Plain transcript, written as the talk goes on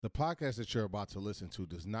The podcast that you're about to listen to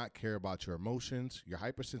does not care about your emotions, your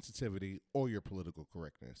hypersensitivity, or your political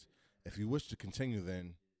correctness. If you wish to continue,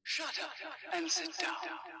 then shut up and sit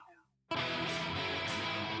down.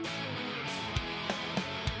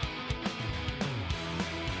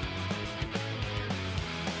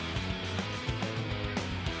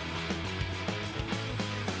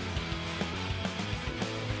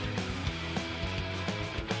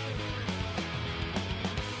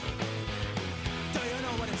 Do you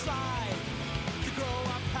know what it's like to grow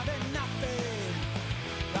up having nothing?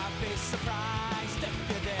 I'd be surprised if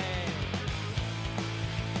you did.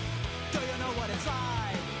 Do you know what it's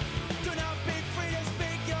like to not be free to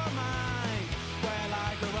speak your mind? Well, I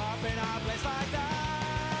grew up in a place like that.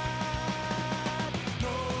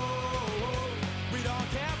 No, we don't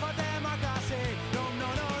care for democracy. No, no,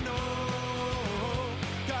 no, no.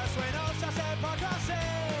 'Cause we know just hypocrisy.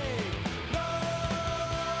 No,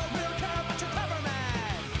 we don't care about your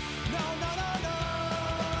government. No, no, no, no.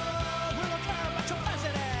 We don't care about your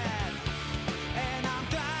president. And I'm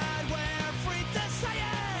glad we're free to say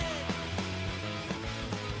it.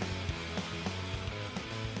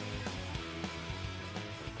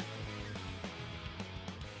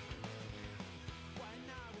 When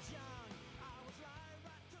I was young, I was lying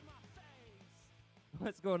right to my face.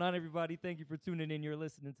 What's going on, everybody? Thank you for tuning in. You're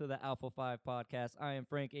listening to the A5 podcast. I am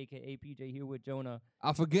Frank, a.k.a. PJ, here with Jonah,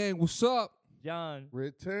 Alpha Gang, what's up? John,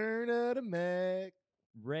 Return of the Mac.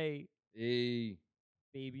 Ray, Hey.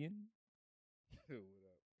 Fabian.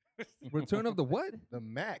 Return of the what? The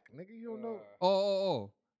Mac, nigga, you don't know.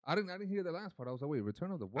 Oh. I didn't hear the last part. I was like, wait,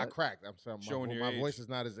 Return of the I what? cracked. I'm sorry. Showing My, your my age. voice is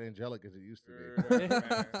not as angelic as it used to be.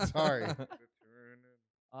 Sorry.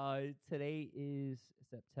 Sorry. Today is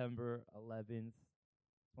September 11th,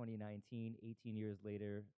 2019, 18 years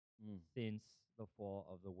later since the fall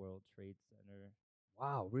of the World Trade Center.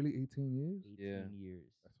 Wow, really? 18 years? 18 Yeah. years.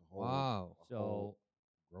 That's a whole Wow. So,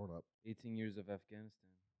 grown up. 18 years of Afghanistan.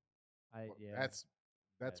 That's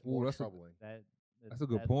Right. more Ooh, that's a- troubling. That's a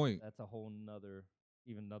good point. That's a whole nother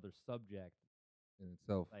subject. In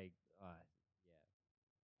itself. Like,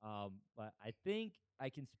 but I think I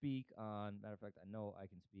can speak on, matter of fact, I know I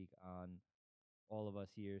can speak on all of us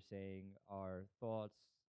here saying our thoughts,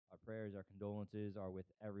 our prayers, our condolences are with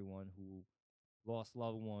everyone who lost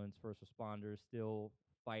loved ones, first responders still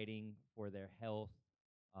fighting for their health,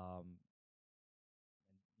 and,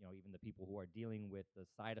 even the people who are dealing with the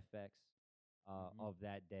side effects of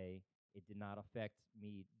that day. It did not affect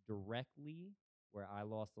me directly where I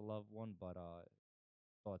lost a loved one, but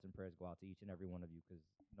thoughts and prayers go out to each and every one of you because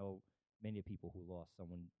I know many people who lost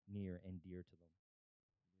someone near and dear to them.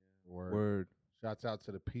 Word. Shouts out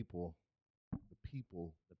to the people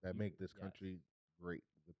that make this yes. country great.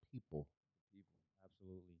 The people.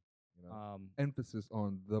 Absolutely. You know? Emphasis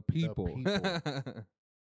on the people. people.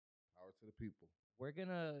 Power to the people. We're going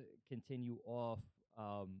to continue off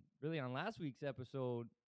really on last week's episode.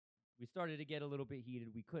 We started to get a little bit heated.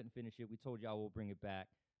 We couldn't finish it. We told y'all we'll bring it back.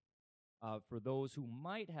 For those who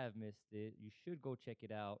might have missed it, you should go check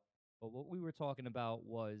it out. But what we were talking about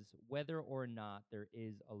was whether or not there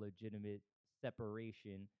is a legitimate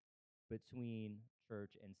separation between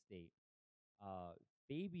church and state.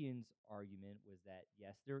 Fabian's argument was that,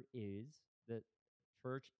 yes, there is. The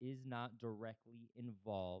church is not directly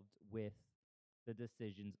involved with the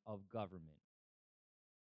decisions of government.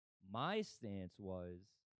 My stance was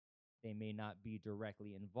they may not be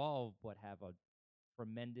directly involved, but have a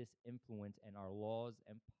tremendous influence, and our laws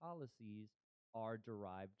and policies are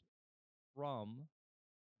derived from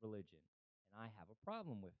religion. And I have a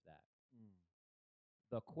problem with that.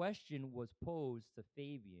 The question was posed to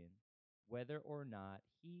Fabian whether or not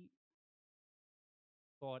he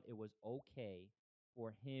thought it was okay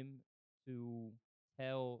for him to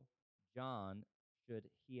tell John, should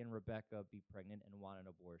he and Rebecca be pregnant and want an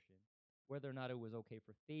abortion, whether or not it was okay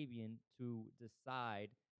for Fabian to decide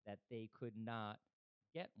that they could not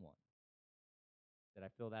get one. Did I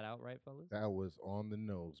fill that out right, fellas? That was on the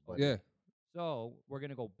nose, but Yeah. So we're going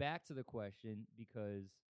to go back to the question because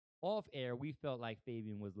off air, we felt like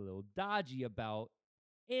Fabian was a little dodgy about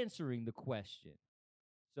answering the question.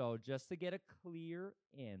 So just to get a clear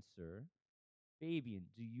answer, Fabian,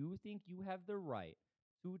 do you think you have the right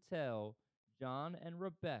to tell John and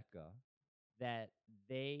Rebecca that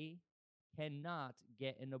they cannot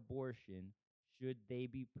get an abortion should they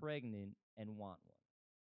be pregnant and want one?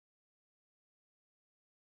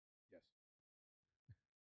 yes.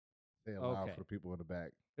 Say it loud Okay. for the people in the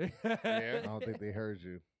back. Yeah. I don't think they heard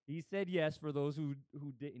you. He said yes for those who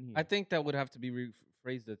didn't hear. I think that would have to be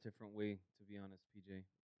rephrased a different way, to be honest, PJ.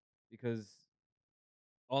 Because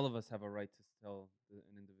all of us have a right to tell an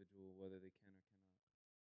individual whether they can or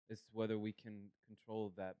cannot. It's whether we can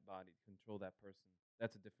control that body, control that person.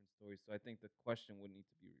 That's a different story. So I think the question would need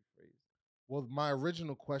to be rephrased. Well, my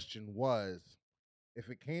original question was, if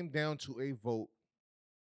it came down to a vote,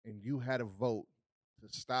 and you had a vote to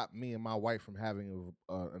stop me and my wife from having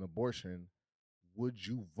an abortion, would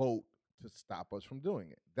you vote to stop us from doing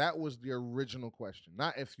it? That was the original question.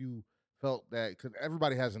 Not if you felt that, because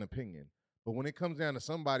everybody has an opinion. But when it comes down to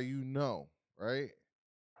somebody you know, right?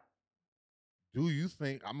 Do you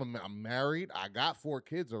think I'm married? I got 4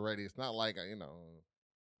 kids already. It's not like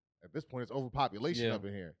at this point it's overpopulation Yeah. up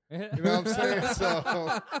in here. You know what I'm saying?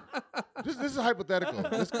 So this is hypothetical.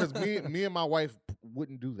 Just because me and my wife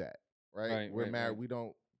wouldn't do that, right? Right, We're right, married. right. We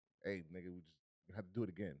don't. Hey, nigga, we just have to do it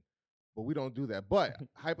again. But we don't do that. But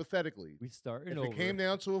hypothetically, We starting if over. it came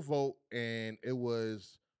down to a vote and it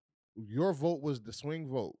was your vote was the swing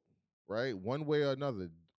vote, right? One way or another,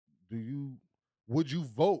 would you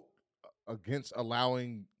vote against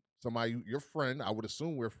allowing somebody, your friend? I would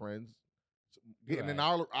assume we're friends. Getting in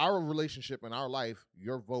Right. our relationship in our life,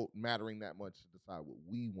 your vote mattering that much to decide what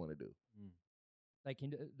we want to do. Like,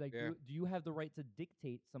 Yeah. do you have the right to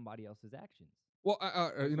dictate somebody else's actions? Well,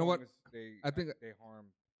 As you know long what? as They, I think- they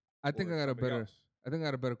harm. I think or I got a somebody better. else. I think I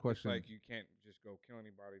got a better It's question. like you can't just go kill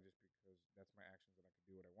anybody just because that's my actions and I can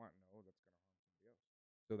do what I want. No, that's gonna harm somebody else.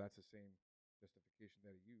 So that's the same justification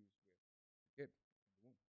that he used with the kid in the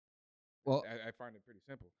womb. Well, I find it pretty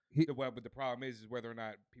simple. he- But the problem is whether or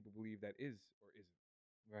not people believe that is or isn't,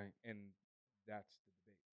 Right. and that's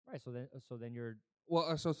the debate. Right. So then you're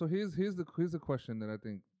well, so here's the question that I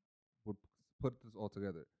think would put this all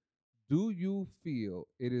together. Do you feel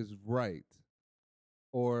it is right,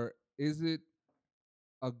 or is it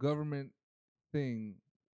a government thing?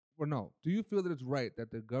 Or no? Do you feel that it's right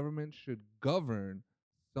that the government should govern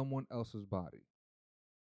someone else's body?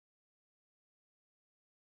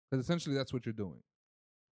 Because essentially that's what you're doing.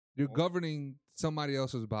 You're No. governing somebody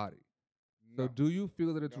else's body. So No, do you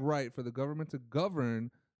feel that it's No. right for the government to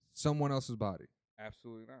govern someone else's body?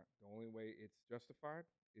 absolutely not. The only way it's justified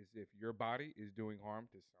is if your body is doing harm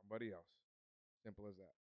to somebody else. Simple as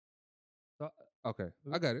that. Okay,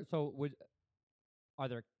 I got it. So are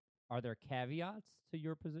there caveats to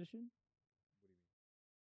your position? What do you mean?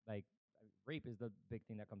 Like, rape is the big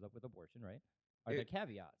thing that comes up with abortion, right? Are there It-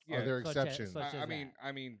 caveats? Yeah. Are there Such as- exceptions? such as I mean,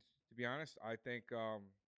 that? to be honest, I think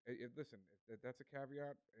listen, if that's a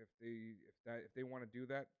caveat, if they want to do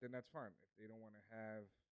that, then that's fine. If they don't want to have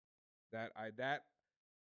that,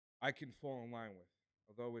 I can fall in line with.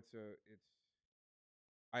 Although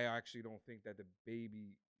I actually don't think that the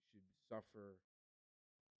baby should suffer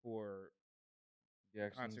for The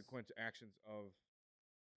actions, consequence actions of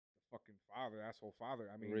the fucking father, asshole father.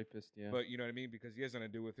 I the mean, rapist. Yeah. but you know what I mean? Because he has nothing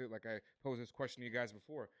to do with it. Like I posed this question to you guys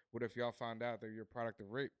before. What if y'all found out that you're a product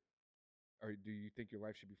of rape? Or do you think your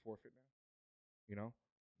life should be forfeit now? You know?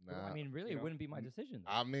 Nah, I mean, really, you it know, wouldn't be my decision.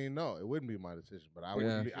 Though. I mean, no, it wouldn't be my decision, but I Yeah.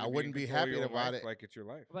 wouldn't. You I should wouldn't in be control of happy your about life it. like it's your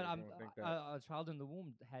life. But I don't think that. a child in the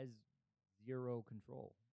womb has zero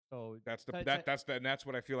control. So That's the to- and that's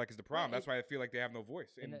what I feel like is the problem. Right, That's why I feel like they have no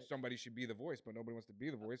voice, and and somebody should be the voice, but nobody wants to be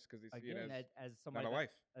the voice because they see again, it as not somebody a that, life.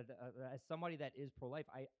 as somebody that is pro-life,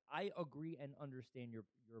 I agree and understand your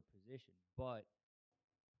position, but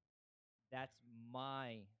that's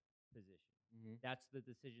my position. Mhm. That's the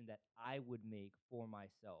decision that I would make for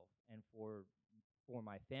myself and for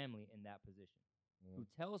my family in that position. To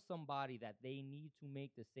tell somebody that they need to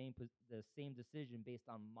make the same decision based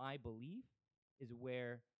on my belief is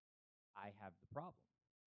where I have the problem.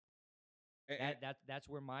 That's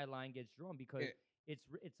where my line gets drawn because Eh.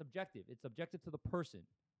 it's subjective. It's subjective to the person,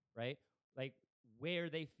 right? Like where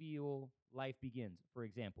they feel life begins, for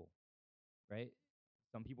example, right?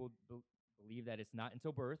 Some people believe that it's not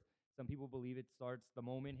until birth. Some people believe it starts the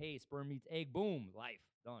moment, hey, sperm meets egg, boom, life,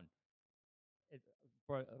 done.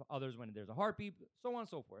 For others, when there's a heartbeat, so on and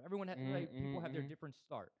so forth. Everyone, people have their different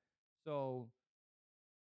start. So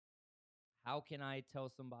how can I tell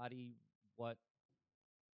somebody what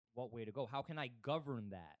way to go? How can I govern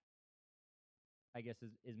that? I guess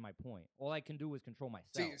is my point. All I can do is control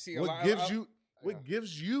myself. See, What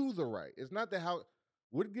gives you the right? It's not that how.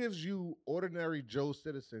 What gives you, ordinary Joe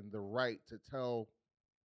citizen, the right to tell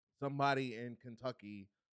somebody in Kentucky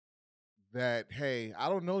that, hey, I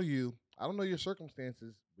don't know you, I don't know your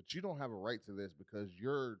circumstances, but you don't have a right to this because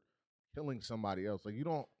you're killing somebody else. Like you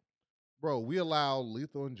don't, bro. We allow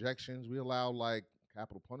lethal injections. We allow like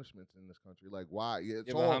capital punishments in this country. Like why? It's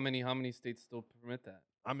Yeah, all. but how many states still permit that?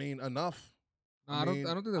 I mean, enough. No, I don't think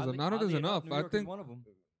there's Oddly- I don't think oddly there's enough. New I York is think one of them.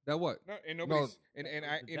 that what No, and nobody's and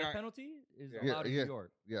I The you know death I- penalty is Yeah. allowed in Yeah. New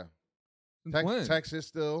York. Yeah. since when? Texas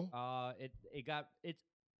still. It's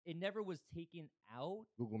it never was taken out,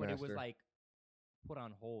 Google but it was Master. like put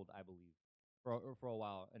on hold, I believe, for a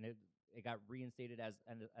while, and it got reinstated as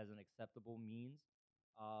an acceptable means.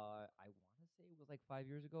 I want to say it was like 5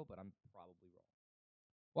 years ago, but I'm probably wrong.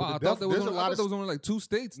 But Wow, the I death- thought there was there's a only, lot I thought of there was only like 2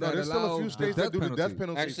 states No, that there's still allow a few the states death that do the penalty. death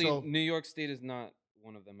penalty. Actually, so New York State is not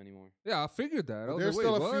one of them anymore. Yeah, I figured that. I was there's like,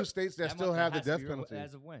 still wait, a few what? states that That still must- have the has to death be penalty.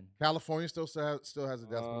 as of when. California still has a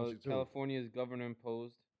death penalty too. California is governor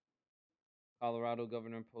imposed. Colorado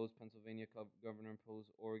governor imposed. Pennsylvania governor imposed.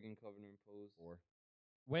 Oregon governor imposed. Or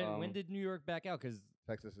When did New York back out? Because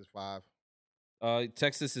Texas is 5.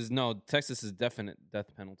 Texas is definite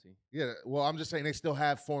death penalty. Yeah, well, I'm just saying they still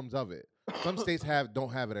have forms of it. Some states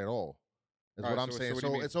don't have it at all. Is All what right, I'm so saying. what do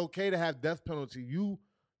you So mean? it's okay to have death penalty. You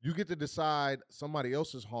get to decide somebody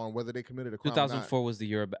else's harm, whether they committed a crime or not. 2004 was the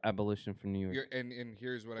year of abolition for New York. And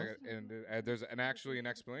here's what I got, and there's actually an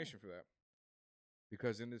explanation for that.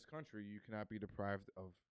 Because in this country, you cannot be deprived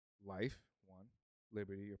of life, one,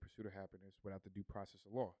 liberty, or pursuit of happiness without the due process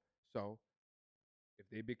of law. So, if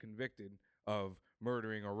they be convicted of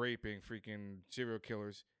murdering or raping freaking serial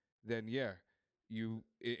killers, then yeah, you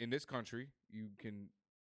in this country you can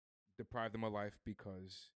deprive them of life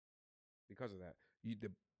because of that.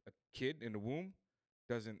 A kid in the womb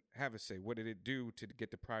doesn't have a say. What did it do to get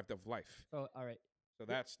deprived of life? all right. So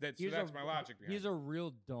that's Here's my logic behind Here's it. a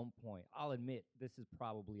real dumb point. I'll admit this is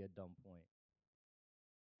probably a dumb point.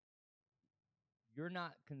 You're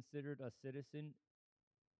not considered a citizen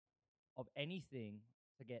of anything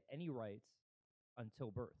to get any rights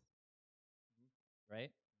until birth.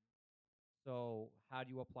 Right? So how do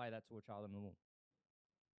you apply that to a child in the womb?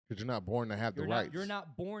 Because you're not born to have the You're rights. You're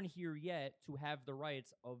not born here yet to have the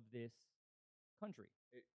rights of this country.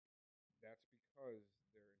 That's because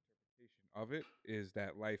their interpretation of it is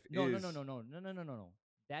that life No. is.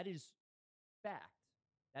 That is fact.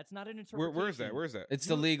 That's not an interpretation. Where is that? Where is that? It's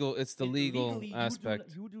the legal Legally,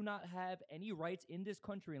 aspect. You do not have any rights in this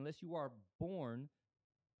country unless you are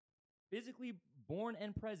physically born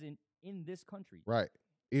and present in this country. Right.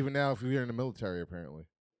 Even now, if you're in the military, apparently,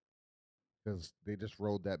 because they just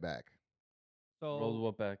rolled that back. So Roll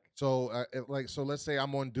what back? So, so let's say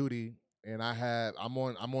I'm on duty and I'm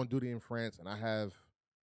on duty in France and I have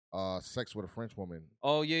sex with a French woman.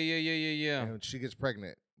 Oh yeah. And she gets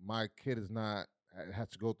pregnant. My kid has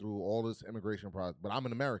to go through all this immigration process, but I'm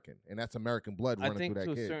an American, and that's American blood I running think through to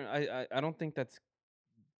that a kid. certain. I don't think that's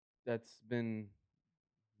been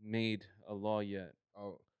made a law yet.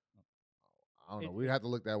 Oh, I don't know. It- We'd have to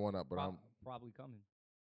look that one up, but probably coming.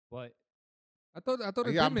 But I thought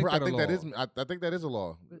it yeah, did make I that think a that law. is. I think that is a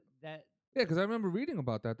law. that Yeah, because I remember reading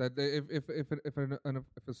about that. That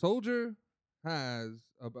if a soldier has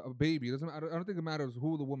a baby, it doesn't. I don't think it matters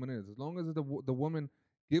who the woman is, as long as the woman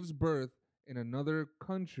gives birth in another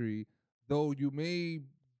country, though you may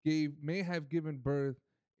have given birth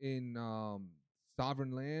in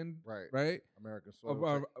sovereign land, right? American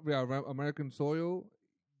soil. American soil.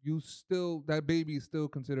 That baby is still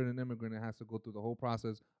considered an immigrant and has to go through the whole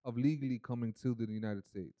process of legally coming to the United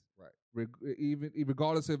States. Right.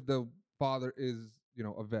 Regardless if the father is,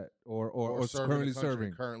 a vet or currently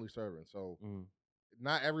serving. Currently serving. So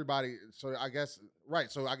not everybody. So I guess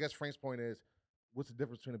right. So I guess Frank's point is, what's the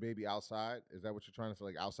difference between a baby outside? Is that what you're trying to say?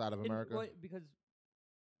 Like outside of America? Because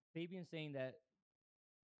Fabian's saying that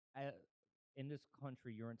in this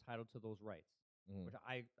country you're entitled to those rights, which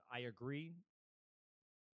I agree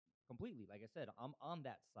completely. Like I said, I'm on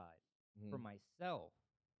that side for myself,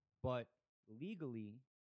 but legally,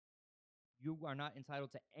 you are not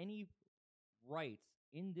entitled to any rights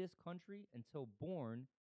in this country until born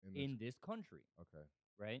in this country. Okay.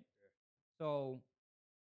 Right? So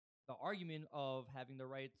the argument of having the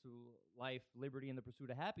right to life, liberty, and the pursuit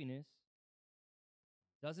of happiness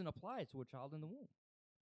doesn't apply to a child in the womb.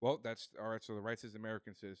 Well, that's all right. So the rights as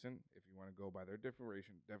American citizen, if you want to go by their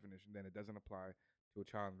definition, then it doesn't apply to a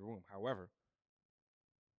child in the womb. However,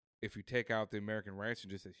 if you take out the American rights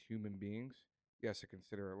and just as human beings, yes, I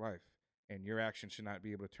consider it life. And your action should not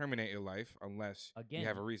be able to terminate your life unless you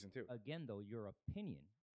have a reason to. Again, though, your opinion.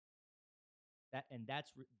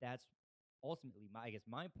 That's ultimately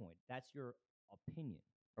my point. That's your opinion.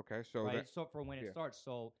 Okay, so right. So for when it starts,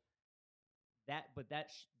 so that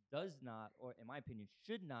does not, or in my opinion,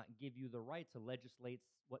 should not give you the right to legislate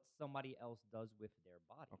what somebody else does with their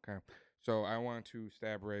body. Okay, so I want to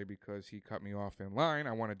stab Ray because he cut me off in line.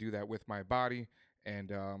 I want to do that with my body,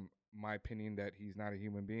 and my opinion that he's not a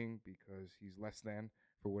human being because he's less than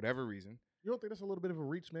for whatever reason. You don't think that's a little bit of a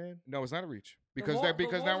reach, man? No, it's not a reach because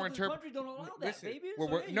now we're interpreting. Don't allow that, baby.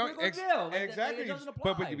 No, exactly.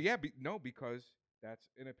 But because That's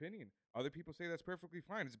an opinion. Other people say that's perfectly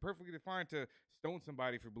fine. It's perfectly fine to stone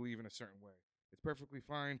somebody for believing a certain way. It's perfectly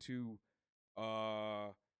fine to,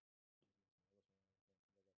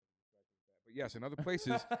 but yes, in other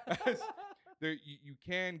places, you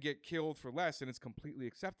can get killed for less, and it's completely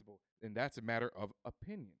acceptable, and that's a matter of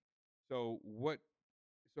opinion. So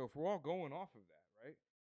So if we're all going off of that, right?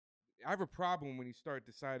 I have a problem when you start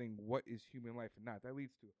deciding what is human life and not. That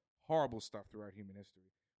leads to horrible stuff throughout human history.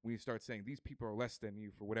 When you start saying these people are less than you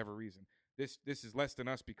for whatever reason, this is less than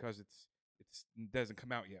us because it doesn't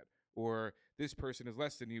come out yet, or this person is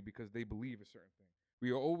less than you because they believe a certain thing. We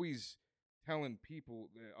are always telling people,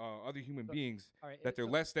 other human beings, all right, that they're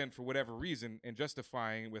so- less than for whatever reason and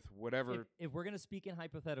justifying with whatever. If we're gonna speak in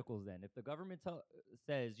hypotheticals, then if the government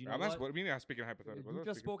says, you know I'm what, not. What do you mean? I'm speaking hypothetical. you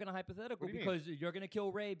just spoke in a hypothetical What do you because you're gonna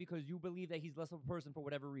kill Ray because you believe that he's less of a person for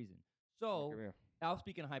whatever reason. So Okay, yeah. I'll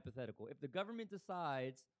speak in a hypothetical. If the government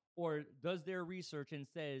decides or does their research and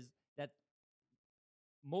says that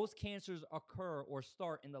most cancers occur or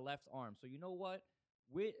start in the left arm, so you know what,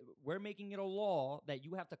 we're making it a law that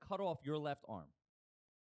you have to cut off your left arm.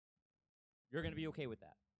 You're gonna be okay with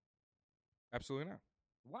that? Absolutely not.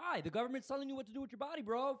 Why? The government's telling you what to do with your body,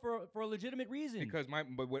 bro, for a legitimate reason. Because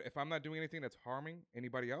if I'm not doing anything that's harming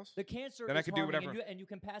anybody else, the cancer then is I can do harming, whatever. and you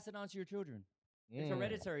can pass it on to your children. It's Mm.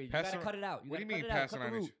 hereditary. You Pass gotta it- cut it out. what do you mean cut passing the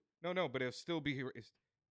on? root. No, but it'll still be here. If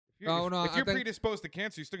No, no, if I you're think- predisposed to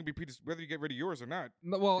cancer, you're still gonna be predisposed whether you get rid of yours or not.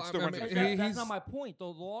 No, well, It still runs in the That's he's not my point. The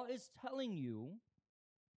law is telling you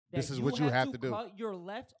that This is what you have to do. cut your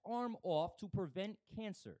left arm off to prevent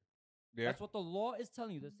cancer. Yeah. That's what the law is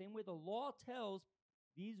telling you. The same way the law tells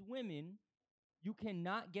these women you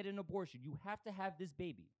cannot get an abortion. You have to have this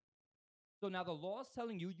baby. So now the law is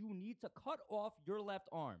telling you you need to cut off your left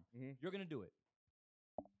arm. Mhm. You're going to do it.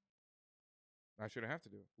 I shouldn't have to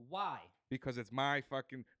do it Why? because it's my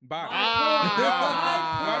fucking body.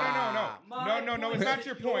 Ah! No, it's not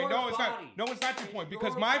your point. No, it's not. No, it's not your point.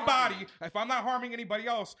 Because my body, if I'm not harming anybody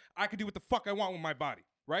else, I can do what the fuck I want with my body,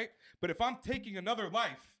 right? But if I'm taking another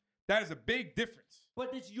life, that is a big difference.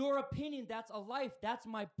 But it's your opinion. That's a life. That's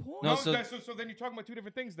my point. No, so so- then you're talking about two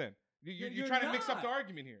different things. Then you're You're trying to mix up not. the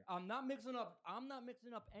argument here. I'm not mixing up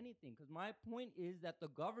anything because my point is that the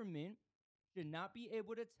government should not be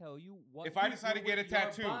able to tell you what. If I to decide do to get a with your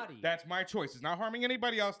tattoo, body. that's my choice. It's not harming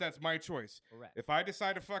anybody else. That's my choice. Correct. If I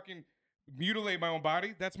decide to fucking mutilate my own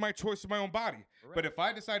body, that's my choice of my own body. Correct. But if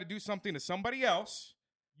I decide to do something to somebody else,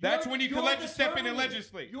 that's when you can You're step in and determining-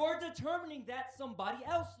 legislate. You're determining that somebody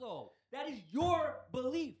else, though. That is your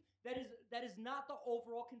belief. That is not the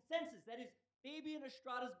overall consensus. That is Fabian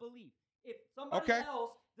Estrada's belief. If somebody Okay.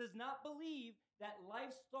 else does not believe that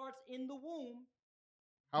life starts in the womb,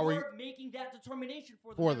 How are you're making that determination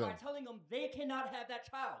for For them by them. telling them they cannot have that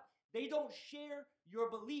child. They don't share your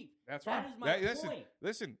belief. That's That fine. is my Listen, point.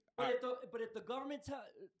 listen. But if the government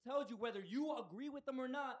tells you whether you agree with them or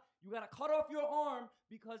not, you got to cut off your arm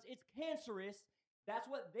because it's cancerous. That's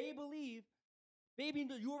what they believe. Baby,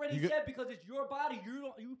 you already You get- said because it's your body,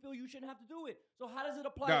 you feel you shouldn't have to do it. So how does it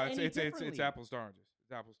apply? No, any differently? it's apples to oranges.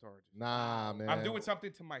 It's apples to oranges. Nah, man. I'm doing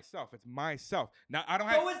something to myself. It's myself. Now I don't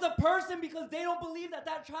have. So is the person because they don't believe that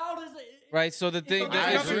child is Right. So the thing, a the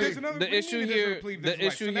life. There's issue, another- what the do you issue mean it doesn't here, believe the this life?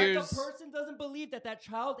 issue So here If is the person doesn't believe that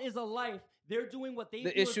child is a life, they're doing what they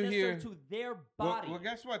The feel issue is necessary here- to their Well, body. well,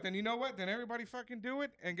 guess what? Then you know what? Then everybody fucking do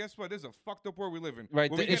it. And guess what? This is a fucked up world we live in.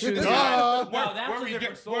 Right, Where the we get to issue- decide- Duh. where- Now, that's where a we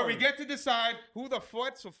different get where we story. get to decide who the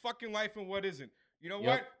fuck's a fucking life and what isn't. You know Yep.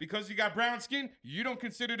 what? Because you got brown skin, you don't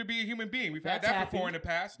consider to be a human being. We've That's had that before in happened. the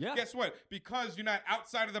past. Yeah. Guess what? Because you're not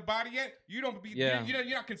outside of the body yet, you don't be. Yeah. You're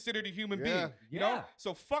not considered a human Yeah. being. You Yeah. know.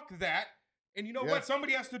 So fuck that. And you know Yeah. what?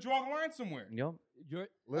 Somebody has to draw the line somewhere. Yep. You're,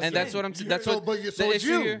 Listen, And that's what I'm. That's so, what but the so it's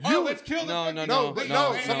issue you. here. Oh, let's kill the No, fucking- no, No, no, but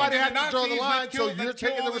no, no, somebody no. has to draw the Nazis, line, let's so kill- you're let's kill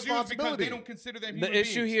taking all the Jews because responsibility. They don't consider them The human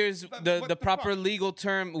issue beings. here is What the proper fuck? legal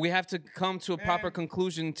term. We have to come to a proper Man.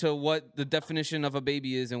 conclusion to what the definition of a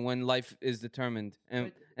baby is and when life is determined.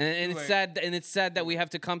 And But- and Too it's late. sad that we have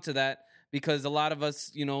to come to that because a lot of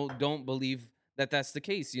us, don't believe that that's the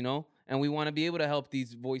case, and we want to be able to help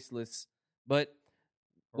these voiceless. But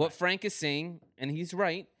what Frank is saying, and he's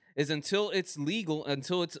right, is until it's legal,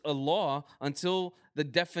 until it's a law, until the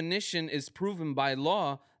definition is proven by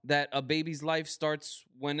law that a baby's life starts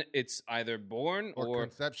when it's either born or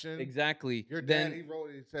conception. exactly. Your then dad, he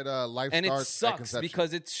wrote. He said, "Life and it starts at sucks conception."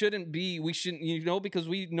 because it shouldn't be. We shouldn't, because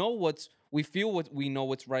we feel what we know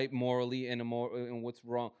what's right morally and and what's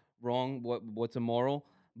wrong, what's immoral.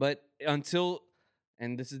 But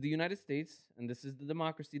and this is the United States and this is the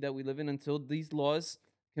democracy that we live in, until these laws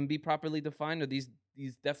can be properly defined or these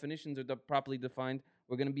definitions are properly defined,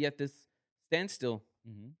 we're going to be at this standstill.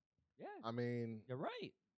 Mm-hmm. Yeah, I mean, you're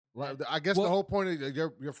right. I guess Well- the whole point is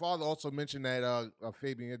your father also mentioned that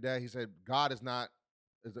Fabian, your dad, he said God is not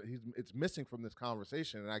it's missing from this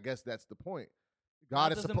conversation, and I guess that's the point.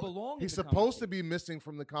 God is doesn't belong in he's the supposed to be missing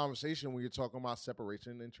from the conversation when you're talking about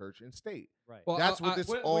separation in church and state. Right. Well, That's what this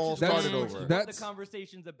Which all is started what- which is over. what That's- the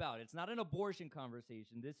conversation's about. It's not an abortion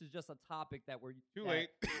conversation. This is just a topic that we're Too that- late.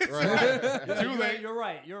 Right. Too late. You're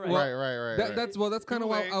right. You're right. Right. That's kind of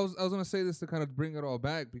why late. I was gonna say this to kind of bring it all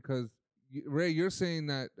back because Ray, you're saying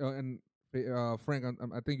that, and Frank,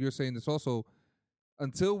 I think you're saying this also.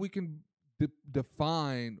 Until we can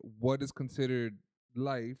define what is considered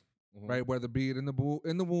life, Mhm. right? Whether be it in the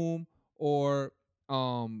womb or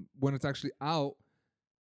when it's actually out,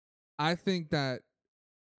 I think that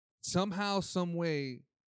somehow, some way,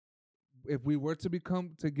 if we were to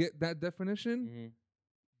get that definition, Mhm.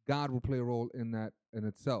 God will play a role in that in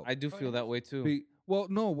itself. I do feel that way too. Well,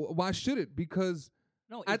 no, why should it? Because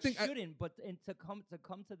No, I it think shouldn't. But to come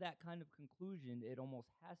to that kind of conclusion, it almost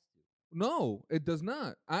has to. no, it does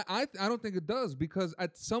not. I don't think it does because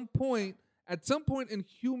at some point in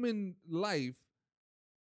human life,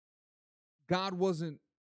 God wasn't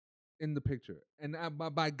in the picture, and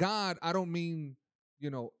by God I don't mean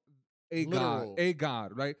a Literal.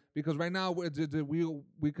 God, right? Because right now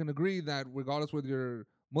we can agree that regardless whether you're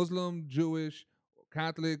Muslim, Jewish,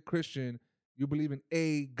 Catholic, Christian, you believe in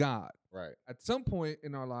a God. Right. At some point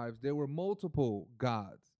in our lives, there were multiple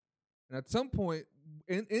gods. And at some point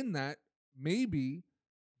in that, maybe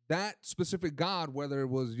that specific God, whether it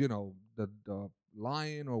was, the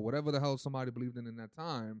lion or whatever the hell somebody believed in that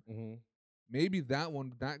time, Mm-hmm. maybe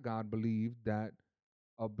that God believed that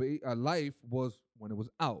a life was when it was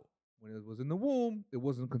out. When it was in the womb, it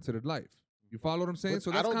wasn't considered life. You follow what I'm saying? But,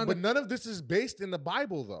 So that's kind but of none of this is based in the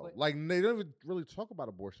Bible, though. But- Like they don't even really talk about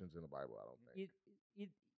abortions in the Bible. I don't think.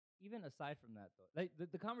 Even aside from that, though, like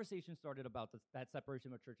the conversation started about that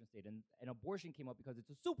separation of church and state, and abortion came up because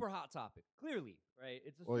it's a super hot topic. Clearly, right?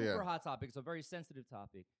 It's a Well, super yeah. hot topic. It's a very sensitive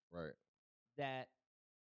topic Right. that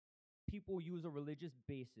people use a religious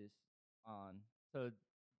basis on to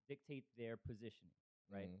dictate their positioning,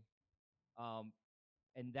 right? Mhm.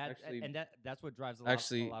 And that Actually- and that's what drives a lot,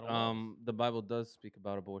 Actually, a lot of laws. the Bible does speak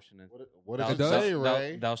about abortion. And What thou, does it does? say, thou-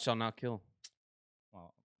 Ray? thou shalt not kill.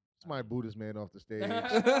 Well, It's my Buddhist man off the stage.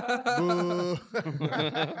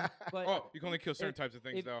 but Oh, you can only kill certain if- types of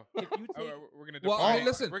things, if- though. if you Oh, take we're gonna Well, define. hey,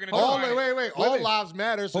 listen, We're gonna hold Oh, define. wait. Wait, All wait. lives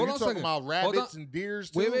matter. So Hold you're on a talking second. about Hold rabbits on. and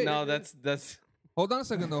deers too? Wait, wait. No, that's hold on a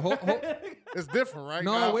second though. It's different, right?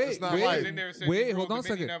 No, Now, wait, it's not wait. life. In there it says Wait, you hold rule on a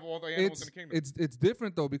dominion second. of all the animals in the kingdom. It's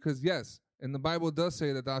different though because yes, and the Bible does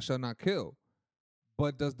say that thou shalt not kill,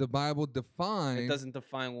 but does the Bible define it doesn't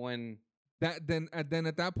define when. that? Then at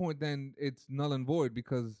that point, then it's null and void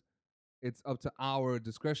because it's up to our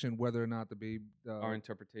discretion whether or not the baby. Our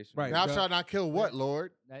interpretation. Right. Thou the- shalt not kill what,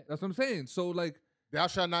 Lord? that- That's what I'm saying. So like, Thou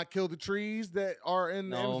shalt not kill the trees that are in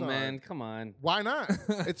the No, Amazon. man, come on. Why not?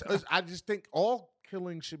 I just think all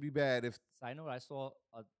killing should be bad. If Side note: I saw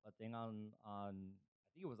a thing on I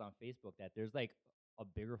think it was on Facebook that there's like a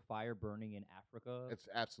bigger fire burning in Africa. it's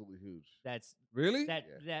absolutely huge, That's really? that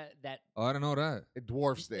Oh, I don't know that. it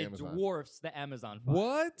dwarfs the it Amazon. dwarfs the Amazon fire.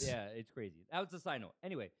 What? Yeah, it's crazy. That was a side note.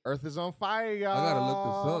 Anyway, Earth is on fire, I y'all. gotta look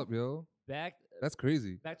this up, yo. back That's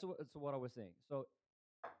crazy. back to what I was saying. So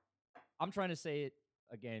I'm trying to say it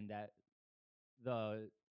again that the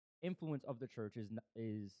influence of the church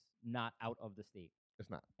is not out of the state. It's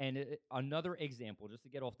not. And another example, just to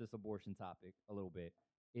get off this abortion topic a little bit,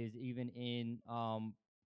 is even in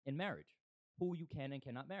marriage, who you can and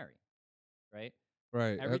cannot marry, right?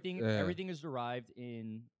 Right. Everything is derived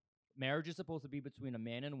in marriage is supposed to be between a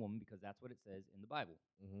man and a woman because that's what it says in the Bible.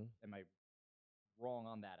 Mm-hmm. Am I wrong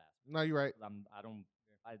on that aspect? No, you're right. 'Cause I don't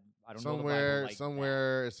know the Bible like that.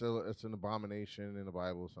 Somewhere, it's an abomination in the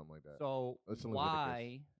Bible, something like that. So It's in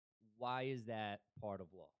Leviticus. why is that part of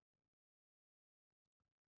law?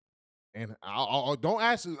 And I'll don't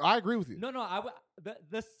ask. I agree with you. No,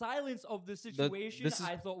 the silence of the situation this is-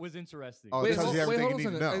 I thought was interesting. Oh, Wait, it tells you wait, everything hold you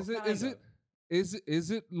on need a to know. second.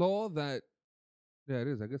 Is it law that? Yeah, it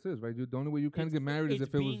is. I guess it is, right? The only way you can get married is it's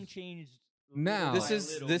if it being was. changed. Now. This by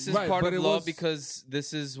is little. this is Right, part but of it law was- because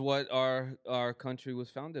this is what our country was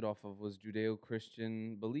founded off of, was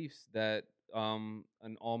Judeo-Christian beliefs that an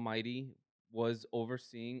almighty was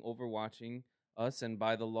overwatching us, and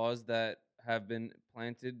by the laws that have been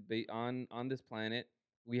planted on this planet,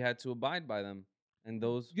 we had to abide by them. and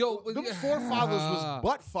those. Yo, Them forefathers was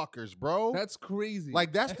butt fuckers, bro. That's crazy.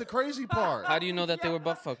 Like that's the crazy part. How do you know that they were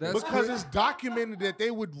butt fuckers? That's Because it's documented that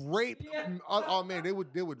they would rape. Oh man, they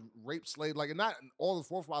would rape slaves. Like not all the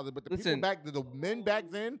forefathers, but the Listen. people back, the men back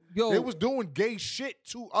then, Yo. they was doing gay shit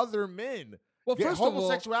to other men. Well, Yeah, first of all,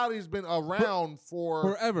 homosexuality has been around for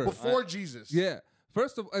forever. before Jesus. yeah.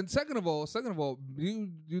 First of and second of all,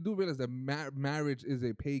 you do realize that marriage is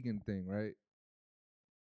a pagan thing, right?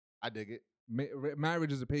 I dig it.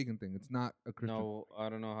 Marriage is a pagan thing. It's not a Christian. No, I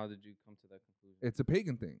don't know. How did you come to that conclusion? It's a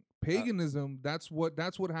pagan thing. Paganism. That's what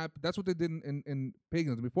happened. That's what they did in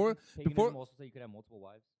paganism before. Paganism also say you could have multiple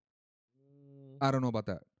wives. I don't know about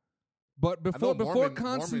that. But before Mormons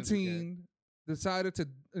Constantine decided to,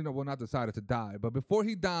 not decided to die, but before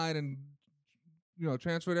he died and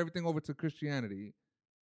transferred everything over to Christianity,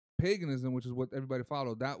 paganism, which is what everybody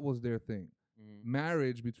followed, that was their thing. Mm-hmm.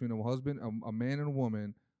 Marriage between a husband, a man and a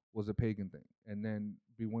woman, was a pagan thing. And then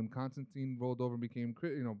when Constantine rolled over and became,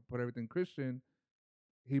 put everything Christian,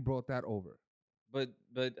 he brought that over. But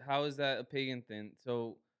how is that a pagan thing?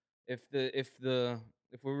 So if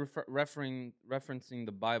we're referencing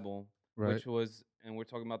the Bible, Right. which was, and we're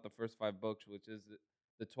talking about the first 5 books, which is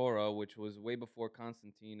the Torah, which was way before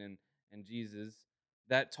Constantine and Jesus,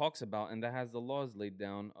 that talks about and that has the laws laid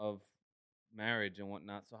down of marriage and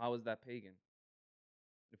whatnot. So how is that pagan?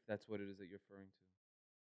 If that's what it is that you're referring to.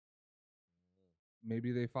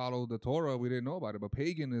 Maybe they followed the Torah. We didn't know about it, but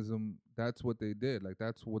paganism, that's what they did. Like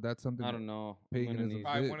that's something. I don't know. I'm gonna Paganism need-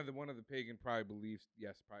 Probably did. one of the pagan probably beliefs.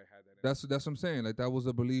 Yes, probably had that. That's what I'm saying. Like that was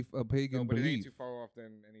a belief, a pagan no, but it ain't belief. too far off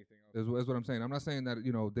than anything else. That's what I'm saying. I'm not saying that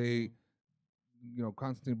they,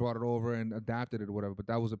 Constantine brought it over and adapted it or whatever. But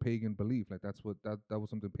that was a pagan belief. Like that was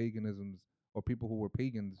something paganisms or people who were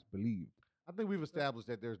pagans believed. I think we've established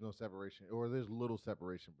that there's no separation, or there's little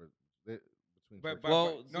separation, between. But,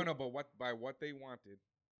 churches. by what they wanted,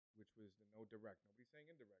 which was the no direct. Nobody's saying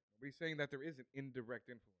indirect. Nobody's saying that there is an indirect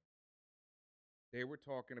influence. They were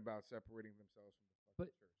talking about separating themselves from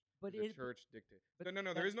the church. But the it, church dictated. but No.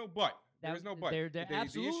 that- There is no but. There is no but. There The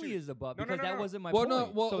absolutely issue- is a but No, no, because no, that no. wasn't my Well, point. no,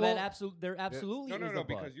 so well, there absolutely No, is a but.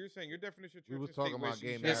 because you're saying your definition of church We was and state talking about was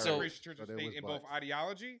gay marriage. separation of church So and there state was in both buts.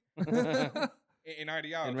 ideology In and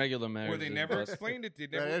ideology. regular marriage. Or they is never busted. explained it. They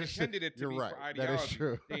That never is- intended it to you're be right. for That is ideology.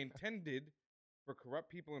 true. They intended for corrupt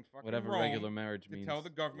people in fucking Whatever Rome regular marriage to means. tell the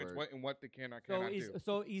government Word. what and what they cannot so do.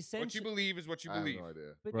 so What you essentially, believe is what you I have believe. no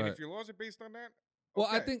idea. but And Right. if your laws are based on that, Well,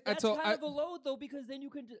 I okay. think that's so. kind of a load though, because then you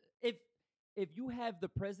can if you have the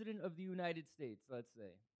president of the United States, let's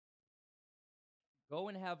say, go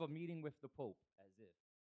and have a meeting with the Pope, as if,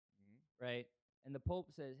 right? And the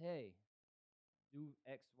Pope says, "Hey, do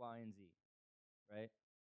X, Y, and Z," right?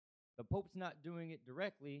 The Pope's not doing it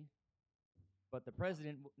directly, but the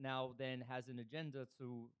president now then has an agenda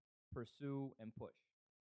to pursue and push.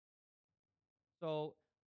 So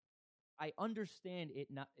I understand it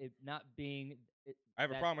not being. I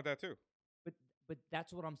have a that- problem with that too. But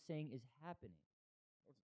that's what I'm saying is happening.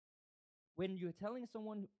 When you're telling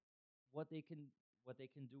someone what they can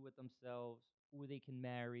do with themselves, who they can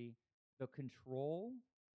marry, the control,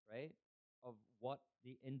 right, of what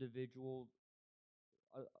the individual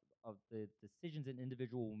of the decisions an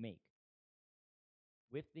individual will make.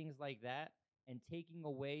 With things like that and taking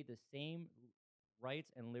away the same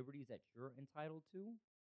rights and liberties that you're entitled to,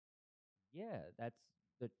 yeah, that's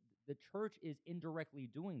the church is indirectly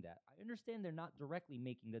doing that. I understand they're not directly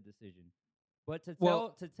making the decision, but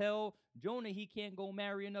to tell Jonah he can't go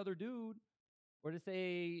marry another dude, or to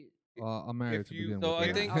say, I'm married If to you- begin So with.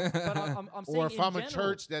 I think- but I'm saying Or if in I'm a general,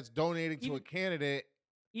 church that's donating to a even- candidate,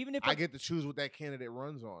 even if I get to choose what that candidate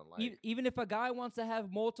runs on. Like, even if a guy wants to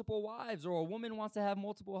have multiple wives or a woman wants to have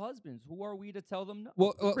multiple husbands, who are we to tell them no?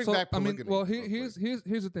 Well, bring so back I mean, polygamy well, real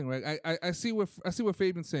here's the thing, right? I see what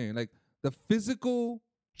Fabian's saying. Like the physical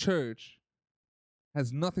church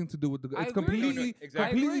has nothing to do with the. I It's agree. completely No, exactly. I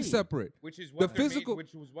completely agree. separate. Which is The what their physical-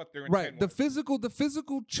 which was what their Right. intent The was.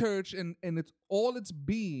 physical church and it's all its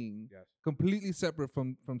being Yes. completely separate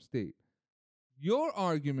from state. Your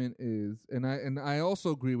argument is, and I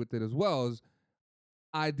also agree with it as well, is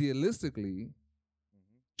idealistically,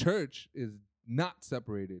 church is not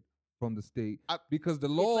separated from the state because the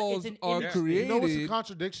laws an are industry. created. you know what's the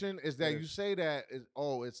contradiction is that Yes. you say that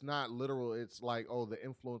it's not literal. It's like, the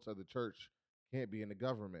influence of the church can't be in the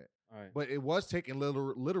government. All right. But it was taken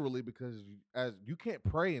literally because you can't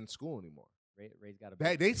pray in school anymore. Ray's got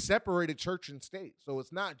a They separated church and state, so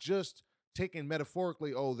it's not just taken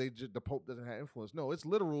metaphorically. The Pope doesn't have influence. No, it's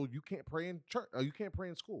literal. You can't pray in church. You can't pray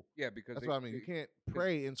in school. Yeah, because That's they- what I mean. You they- can't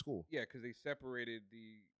pray in school. Yeah, because they separated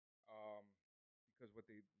the because what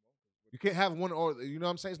they You can't have one or you know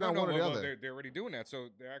what I'm saying. It's not no, one or the well, other. they're already doing that. So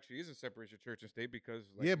there actually is a separation of church and state because,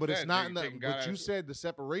 like Yeah, you but it's said, not they're in the. taking God But out you of- said the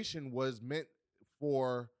separation was meant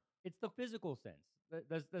for. It's the physical sense. The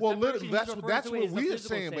Well, separation literally, he's that's referring that's to what is the we're physical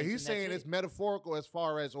saying. But sense, he's and that's saying it's it. metaphorical as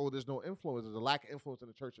far as there's no influence. There's a lack of influence in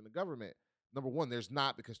the church and the government. Number one, there's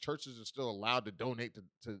not because churches are still allowed to donate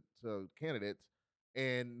to candidates.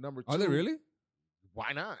 And number two, Are they really?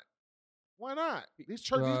 Why not? Why not? These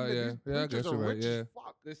churches, Yeah. these Yeah, I preachers guess are you're right, rich yeah. as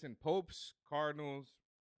fuck. Listen, popes, cardinals,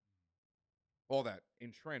 all that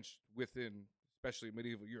entrenched within, especially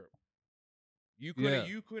medieval Europe. You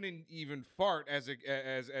couldn't even fart as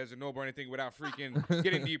a noble or anything without freaking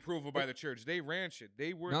getting the approval by the church. They ran shit.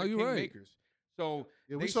 They were No, the you're king right. makers. So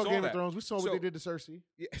Yeah, they we saw Game that. of Thrones. We saw what So- they did to Cersei.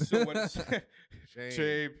 Yeah, so what? Shame.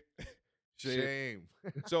 Shame. Shame.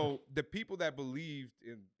 So the people that believed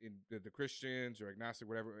in the Christians or agnostic,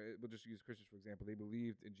 whatever, we'll just use Christians for example. They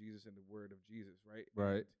believed in Jesus and the word of Jesus, right?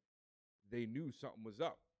 Right. And they knew something was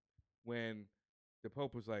up when the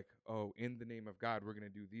Pope was like, "Oh, in the name of God, we're going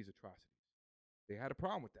to do these atrocities." They had a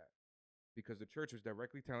problem with that because the church was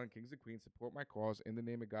directly telling kings and queens, "Support my cause in the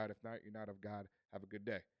name of God. If not, you're not of God. Have a good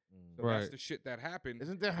day." So that's Right. the shit that happened.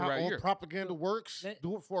 Isn't that how throughout all Europe. propaganda works? that-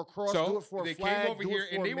 Do it for a cross, So do it for a they flag, came over do here it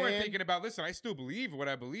for and a they weren't man. thinking about. Listen, I still believe what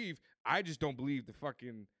I believe. I just don't believe the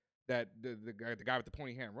fucking that the guy with the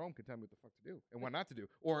pointy hand in Rome can tell me what the fuck to do and what not to do,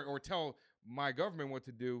 or tell my government what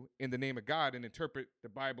to do in the name of God and interpret the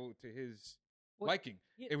Bible to his Well, liking,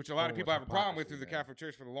 yeah. which a lot of Oh, people have a problem with hypocrisy, through the man. Catholic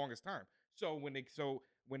Church for the longest time. So when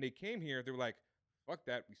they came here, they were like, "Fuck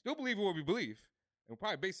that. We still believe in what we believe, and we'll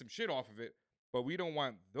probably base some shit off of it, but we don't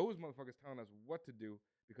want those motherfuckers telling us what to do."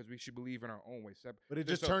 Because we should believe in our own way. But it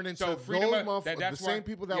just So- turned into so those freedom of- motherfuckers, the that's why- same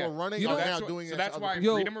people that yeah. were running You are know, now that's doing so it. that's to why other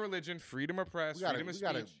Yo. freedom of religion, freedom of press, We gotta- freedom of we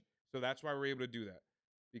gotta- speech. So that's why we're able to do that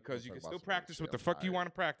because We'll you talk can about still some practice shit. what the I'm fuck you tired. want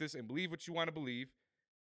to practice and believe what you want to believe,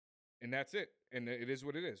 and that's it. And it is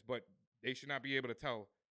what it is. But they should not be able to tell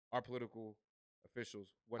our political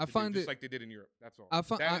officials what I to find do, just it- like they did in Europe. That's all. I That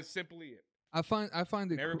fi- is simply it. I find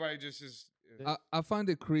And it everybody just is. I find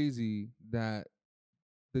it crazy that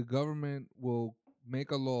the government will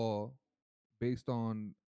make a law based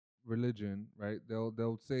on religion, right?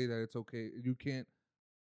 They'll say that it's okay, you can't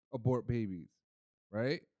abort babies,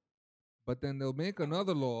 right? But then they'll make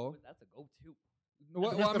another law. That's a go-to.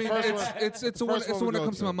 Well, That's I the mean, first it's one- it's the the one first it's one the we one that go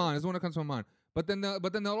comes to my to. mind. It's the one that comes to my mind. But then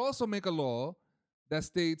they'll also make a law that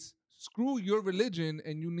states screw your religion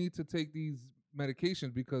and you need to take these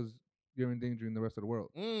medications because you're endangering the rest of the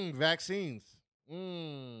world. Vaccines.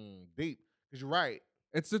 Deep. Because you're right.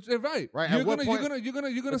 It's right. Right, You're at what gonna point- you're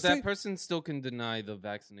gonna But say that person still can deny the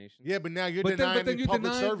vaccination. Yeah, but now you're but denying then you're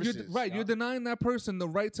public denying services. you're denying that person the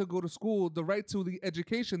right to go to school, the right to the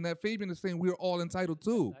education that Fabian is saying we're all entitled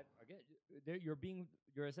to.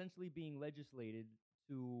 You're essentially being legislated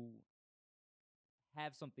to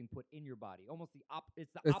have something put in your body. Almost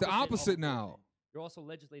It's the of opposite abortion. now. You're also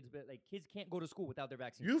legislated, but like kids can't go to school without their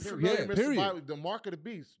vaccine. You period. familiar, Yeah, Mr. period. Bible, the mark of the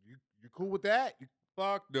beast. You cool with that?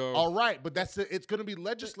 Fuck no. All right, but it's going to be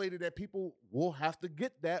legislated that people will have to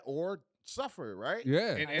get that or suffer, right?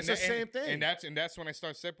 Yeah. It's the same thing. And that's when I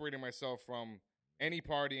start separating myself from any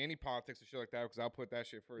party, any politics, or shit like that, because I'll put that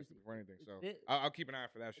shit first before anything. So I'll keep an eye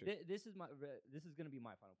out for that shit. This is going to be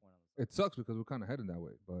my final point on this. It sucks because we're kind of heading that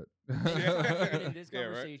way, but In this Yeah, right.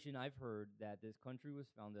 conversation, I've heard that this country was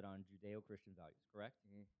founded on Judeo-Christian values. Correct?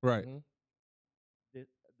 right.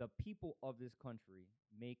 The people of this country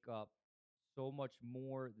make up so much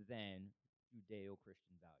more than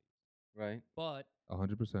Judeo-Christian values. Right. But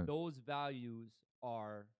 100%. those values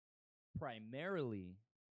are primarily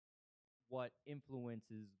what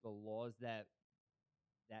influences the laws that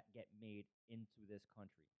get made into this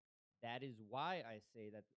country. That is why I say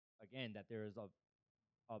that again that there is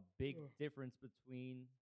a big difference between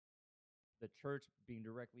the church being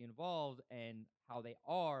directly involved and how they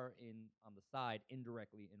are on the side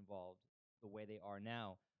indirectly involved the way they are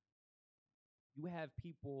now. You have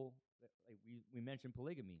people like we mentioned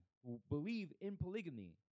polygamy who believe in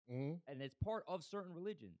polygamy Mhm. and it's part of certain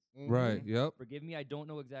religions. Right. Yep. Forgive me, I don't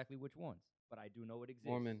know exactly which ones, but I do know it exists.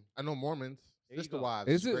 Mormon. I know Mormons. There you Sister go. Wives.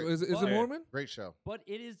 Is it great, is it But- Mormon? great show. But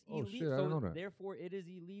it is Oh, shit, illegal. I didn't know that. Therefore, it is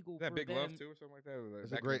illegal Is that for Big them. Love too, or something like that? Or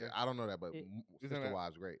It's that a great. kind of- I don't know that, but It- Sister that-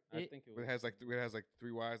 Wives great. I It- think it It was. has like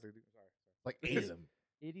 3 wives. Sorry. Like ism.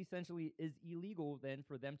 It essentially is illegal then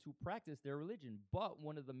for them to practice their religion. But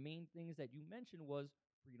one of the main things that you mentioned was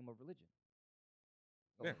freedom of religion.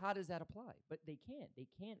 So Yeah. how does that apply? But they can't. They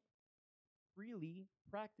can't freely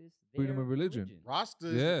practice their Freedom of religion. Rasta,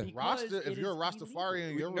 Yeah. Because Rasta. it If you're a is Rastafarian,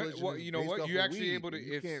 illegal. your No, religion. well, is you know based what? off You're of actually weed, able to- and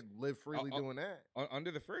You if- can't live freely doing that.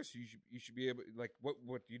 Under the first, you should be able, like,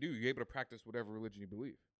 what you do? You're able to practice whatever religion you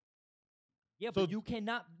believe. Yeah, So- but you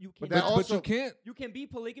cannot. You but can. that But also- you can't. You can be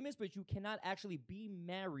polygamous, but you cannot actually be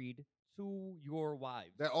married to your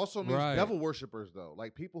wives. That also means Right. devil worshippers, though.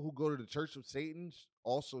 Like people who go to the Church of Satan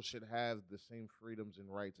also should have the same freedoms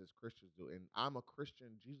and rights as Christians do. And I'm a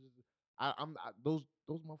Christian. Jesus, those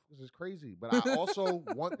motherfuckers is crazy. But I also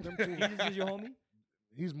want them Jesus to. is your homie.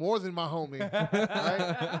 He's more than my homie,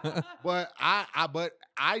 right? But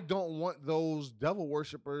I don't want those devil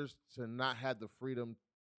worshippers to not have the freedom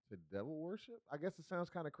to devil worship. I guess it sounds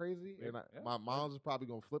kind of crazy, and my mom's is probably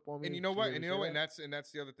gonna flip on me. And you if know she what? hears And me you know say what? that. And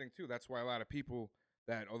that's the other thing too. That's why a lot of people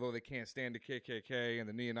that, although they can't stand the KKK and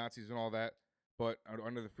the neo Nazis and all that, but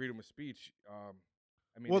under the freedom of speech,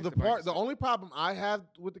 I mean, Well, it's the only problem I have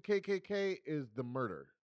with the KKK is the murder,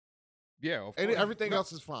 yeah, of and course. everything No,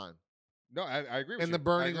 else is fine. No, I agree with And you. the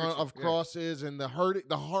burning I agree with you. of Yeah. crosses and the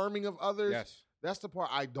harming of others. Yes. That's the part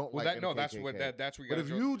I don't Well, like. that no, in the that's KKK. what that's what. But if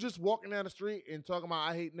you just walking down the street and talking about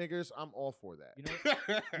I hate niggers, I'm all for that.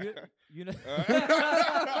 You know.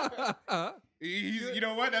 You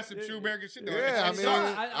know what? That's some true American shit. Though. Yeah, It's I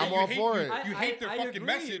sucks. mean, I'm You all hate- for you- it. You hate the I fucking agree.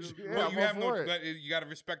 message, Yeah, but I'm you all have no. for it. But you got to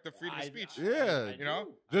respect the freedom of speech. Yeah. You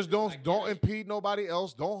know. Just I don't get it. impede nobody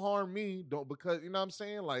else. Don't harm me. Don't because you know what I'm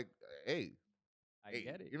saying. Like, hey, I hey,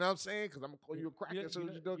 get it. you know what I'm saying? Because I'm gonna call you a cracker as soon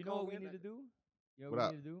as you don't You know call what we me need to that. do? You know What what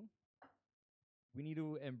up? we need to do? We need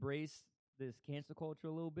to embrace this cancel culture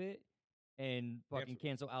a little bit and fucking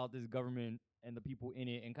cancel out this government and the people in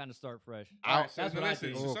it and kind of start fresh. All right, so That's what I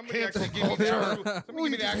listen. think. So Oh, somebody cancel actually give me the culture. actual, somebody Ooh, give me you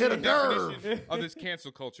the just actual hit a nerve. definition of this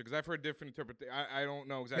cancel culture because I've heard different interpretations. I don't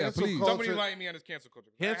know exactly. Yeah, please. Somebody Culture- enlighten me on this cancel culture.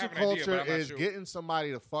 'Cause I Cancel have an idea, culture but I'm not is sure. getting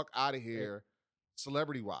somebody the fuck out of here,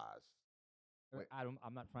 celebrity wise. Wait.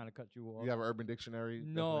 I'm not trying to cut you off. You have an Urban Dictionary?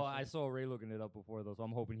 No, I definition? saw Ray looking it up before though, so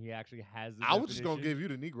I'm hoping he actually has. The I was just gonna definition.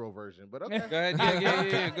 give you the Negro version, but okay. Go ahead.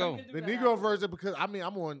 Yeah, go. We can do The that Negro after. version because I mean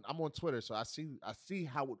I'm on Twitter, so I see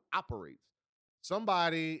how it operates.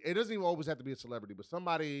 Somebody, it doesn't even always have to be a celebrity, but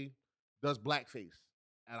somebody does blackface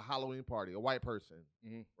at a Halloween party, a white person,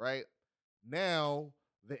 Mhm. right? Now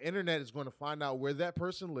the internet is going to find out where that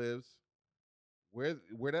person lives, where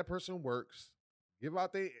that person works, give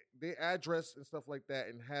out their address and stuff like that,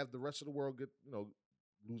 and have the rest of the world get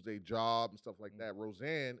lose their job and stuff like that.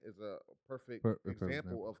 Roseanne is a perfect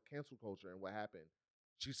example of cancel culture and what happened.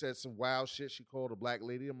 She said some wild shit. She called a black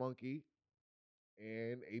lady a monkey,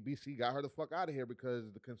 and ABC got her the fuck out of here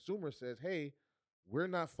because the consumer says, "Hey, we're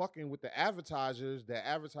not fucking with the advertisers that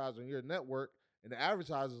advertise on your network," and the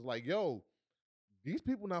advertisers like, "Yo, these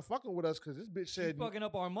people not fucking with us because this bitch She's said." fucking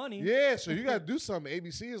up our money. Yeah, so you got to do something.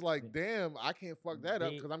 ABC is like, damn, I can't fuck that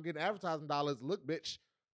up They- because I'm getting advertising dollars. Look, bitch,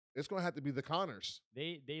 it's gonna have to be the Connors.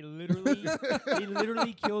 They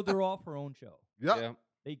literally killed her off her own show. Yep. Yeah.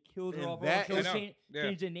 They killed her And off her that own is- show. I know.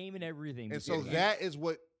 Changed Yeah. the name and everything. And so because- that is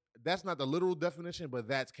what. That's not the literal definition, but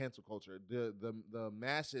that's cancel culture. The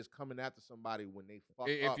masses coming after somebody when they fuck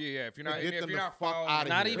If up. you're not get if them you're the not fuck following, outta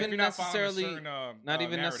Not here. even if you're not following a necessarily- certain, Not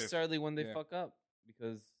even narrative. necessarily when they Yeah. fuck up,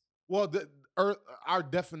 because Well, our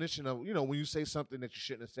definition of when you say something that you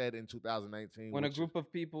shouldn't have said in 2019, when a which group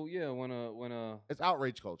of people, when a it's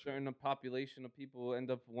outrage culture. certain population of people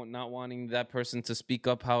end up not wanting that person to speak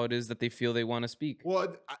up how it is that they feel they want to speak.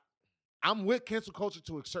 Well, I'm with cancel culture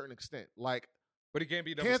to a certain extent. Like But it can't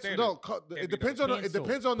be double cancel. standard. No, Can't it be depends double on it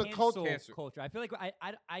depends on the cancel culture. culture. I feel like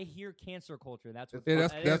I hear cancer culture. That's what. Yeah,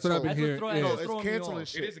 that's what I've been that's hearing. What's Yeah. No, that's it's throwing me canceling off.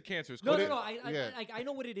 shit. It is a cancer. It's No, called- no, no. yeah. I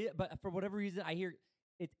know what it is, but for whatever reason, I hear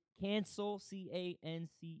it's cancel.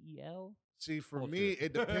 CANCEL. See, for culture. me,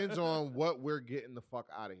 it depends on what we're getting the fuck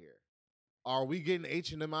out of here. Are we getting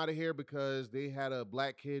H&M out of here because they had a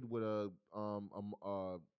black kid with a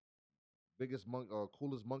biggest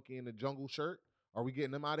coolest monkey in the jungle shirt? Are we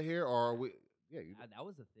getting them out of here, or are we? Yeah, That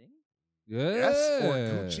was a thing. Yeah. yes. Or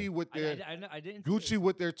Gucci with I their didn't. see Gucci it.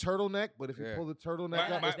 with their turtleneck, but if you Yeah. pull the turtleneck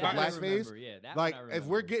My- up, my- it's the my- black I face. Yeah, that Like, one I if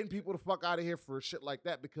we're remember. getting people the fuck out of here for shit like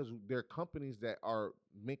that because they're companies that are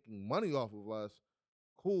making money off of us,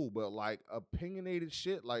 cool. But like opinionated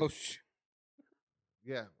shit, like Oh,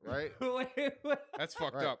 yeah, right. Wait, what? That's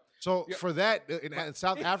fucked Right. up. So Yeah. for that, in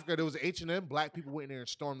South Africa, there was H&M. Black people went in there and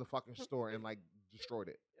stormed the fucking store and like destroyed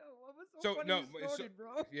it. Yo, what was So, funny no, you but so- snorted,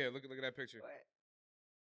 bro? Yeah, look at that picture. What?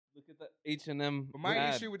 look at the H&M. But my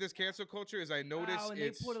ad. issue with this cancel culture is I notice Wow, and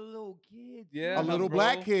it's they put a little kid. Yeah, A little bro.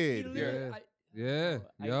 black He kid. literally- Yeah. I- Yeah. Bro,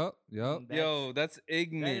 I- Yup. Yup. Yo, that's that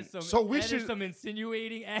ignorant. is some. So we that is should- some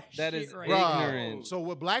insinuating ass That shit is right Bruh, ignorant. So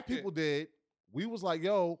what black Yeah. people did, we was like,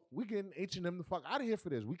 yo, we getting H&M the fuck out of here for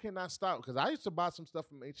this. We cannot stop. Because I used to buy some stuff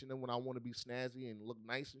from H&M when I want to be snazzy and look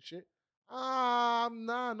nice and shit.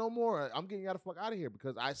 Nah, no more. I'm getting y'all the fuck out of here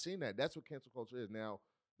because I seen that. That's what cancel culture is. Now,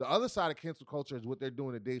 the other side of cancel culture is what they're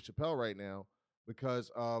doing to Dave Chappelle right now.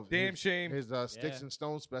 because of Damn shame. his Sticks Yeah. and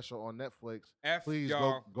Stones special on Netflix. F Please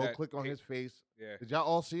y'all go that click on hate- his face. Yeah. Did y'all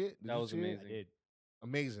all see it? Did That you was see it? I amazing. did.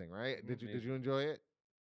 Amazing, right? Did Amazing. you enjoy it?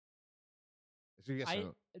 So yes or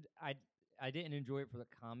no? I didn't enjoy it for the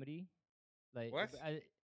comedy. Like What?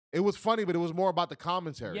 It was funny, but it was more about the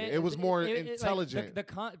commentary. Yeah, it was more like, intelligent.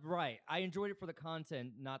 right. I enjoyed it for the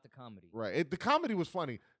content, not the comedy. Right. The comedy was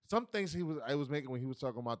funny. Some things I was making when he was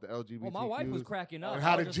talking about the LGBT. Well, my wife was cracking up. and I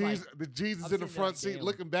how was the just like, Jesus I'm in the sitting there front like, seat, damn.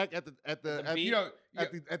 looking back at the You know,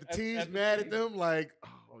 at the teens, at the mad at teens. them, like,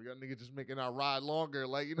 oh, y'all nigga just making our ride longer,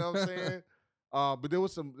 like, you know what I'm saying? But there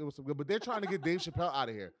was some good. But they're trying to get Dave Chappelle out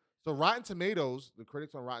of here. So Rotten Tomatoes, the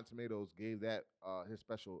critics on Rotten Tomatoes gave that his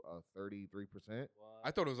special 33%.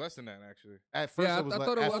 I thought it was less than that actually. At first, Yeah, it was I le-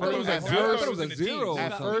 thought it at was. first- I at thought first- it was a in the zero. teens. or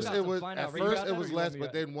At something. first got it to was find out, at right? You got first that it or was you less, want me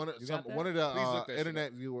but to- then one You got that? of the Please look that shit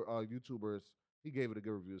internet viewer YouTubers, he gave it a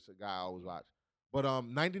good review. It's a guy I always watch. But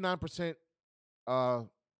 99%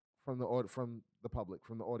 from the public,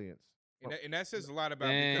 from the audience. And that says a lot about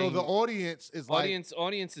Dang. So because the audience is like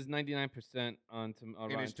Audience is 99% on and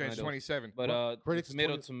Rotten it's Tomatoes. 27. But critics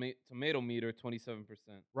tomato meter 27%.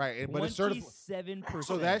 right, but it's certified. 27%.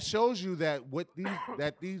 So that shows you that what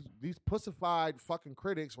these pussified fucking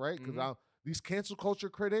critics, right? Because these cancel culture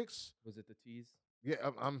critics. Was it the tease? Yeah,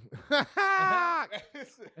 I'm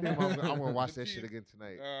I'm gonna watch that shit again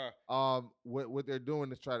tonight. What they're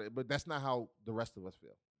doing is try to, but that's not how the rest of us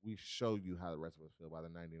feel. We show you how the rest of us feel by the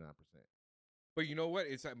 99%. But you know what?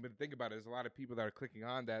 It's but think about it. There's a lot of people that are clicking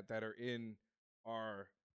on that are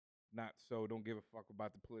not so don't give a fuck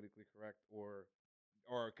about the politically correct or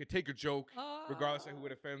could take a joke regardless of who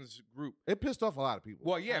it offends group. It pissed off a lot of people.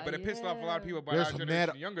 Well, yeah, but it pissed off a lot of people by There's our some generation mad-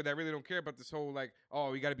 and younger that really don't care about this whole like,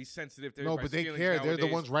 oh, we got to be sensitive to No, everybody's but they feelings care. They're the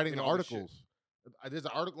nowadays ones writing and the all this shit. articles. There's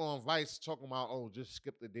an article on Vice talking about, oh, just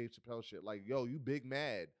skip the Dave Chappelle shit. Like, yo, you big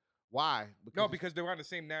mad. Why? No, because they're on the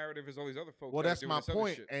same narrative as all these other folks. well, that are that's doing my this other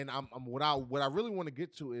point. shit. And I'm what I really want to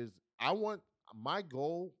get to is I want my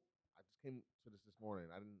goal. I just came to this morning.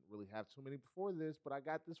 I didn't really have too many before this, but I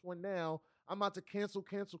got this one now. I'm about to cancel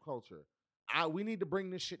culture. We need to bring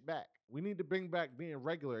this shit back. We need to bring back being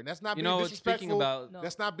regular, and that's not You being know, disrespectful. speaking about No.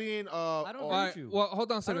 That's not being I don't All agree right, with you. well,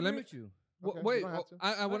 hold on a I second. don't Let agree me. with you. Okay, you Wait, don't have to.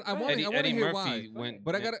 I want Go to ahead. hear Eddie why. Murphy Go went. ahead.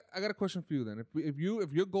 But I got a question for you then. If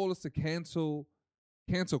your goal is to cancel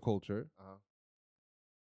culture, Uh-huh.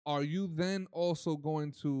 are you then also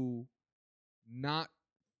going to not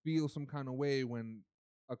feel some kind of way when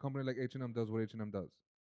a company like H&M does what H&M does?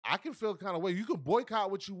 I can feel kind of way. You can boycott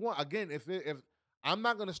what you want. Again, if I'm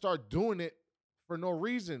not gonna start doing it for no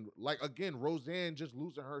reason, like again, Roseanne just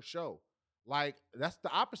losing her show. Like that's the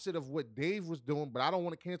opposite of what Dave was doing, but I don't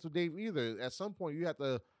want to cancel Dave either. At some point, you have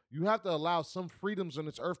to allow some freedoms on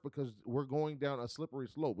this earth because we're going down a slippery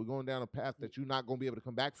slope. We're going down a path that you're not going to be able to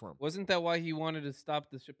come back from. Wasn't that why he wanted to stop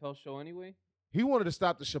the Chappelle show anyway? He wanted to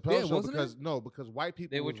stop the Chappelle Yeah, show wasn't because white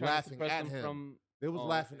people They were was trying to laughing suppress at him him. from. They was Oh,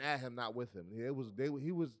 laughing at him, not with him. He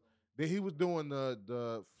was doing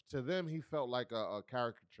the to them he felt like a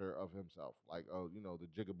caricature of himself, like the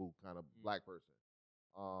jigaboo kind of black person.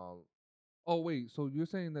 Oh wait, so you're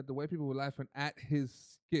saying that the white people were laughing at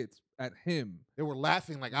his skits, at him? They were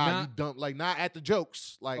laughing like you Not- dumb, like not at the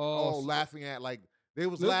jokes, like Oh, so- laughing at like they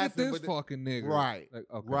was Look laughing. at this but fucking nigga. right, Like,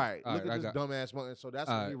 okay. right. All Look right, at this dumbass monkey. So that's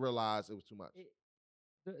when he realized it was too much.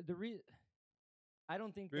 The reason I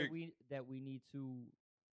don't think Big. that we need to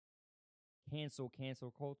cancel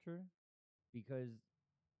culture because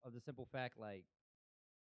of the simple fact like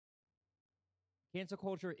cancel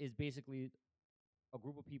culture is basically a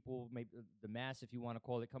group of people, maybe the mass, if you want to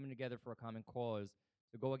call it, coming together for a common cause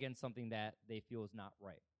to go against something that they feel is not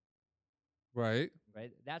right. Right.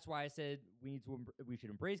 Right. That's why I said we should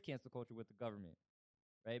embrace cancel culture with the government,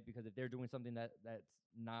 right? Because if they're doing something that's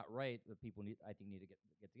not right, the people need to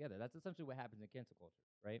get together. That's essentially what happens in cancel culture,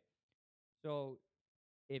 right? So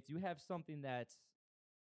if you have something that's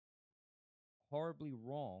horribly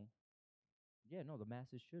wrong, the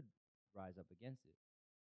masses should rise up against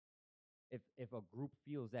it. If a group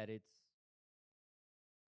feels that it's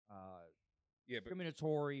Yeah, but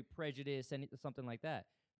discriminatory, prejudice, and something like that.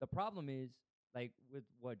 The problem is, like with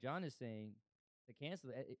what John is saying, to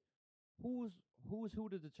cancel it, who's who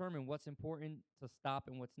to determine what's important to stop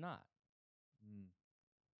and what's not.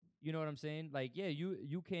 You know what I'm saying? Like, yeah,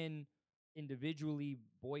 you can individually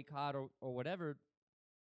boycott or whatever,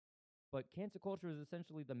 but cancel culture is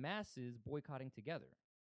essentially the masses boycotting together.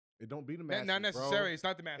 It don't be the masses, not necessarily. bro. It's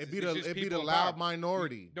not the masses. It be it's the just it be people the in loud power.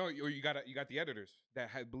 minority. No, or you got the editors that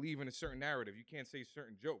believe in a certain narrative. You can't say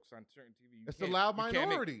certain jokes on certain TV. It's the loud you can't make-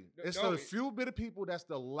 minority. No, It's no, the few bit of people that's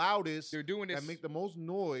the loudest. They're doing this. that make the most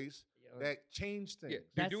noise. that change things. Yeah,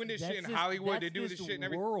 they're doing this shit in Hollywood. They're doing this shit in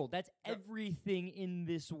every world. That's No. everything in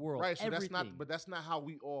this world. Right, so everything. that's not how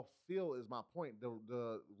we all feel. Is my point.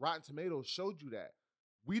 The Rotten Tomatoes showed you that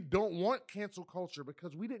we don't want cancel culture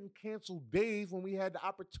because we didn't cancel Dave when we had the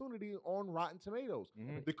opportunity on Rotten Tomatoes.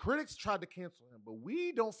 Mhm. The critics tried to cancel him, but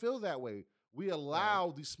we don't feel that way. We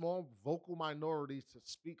allow these small vocal minorities to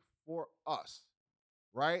speak for us,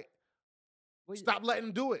 right? Well, Stop letting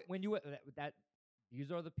them do it. when you that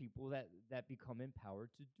these are the people that become empowered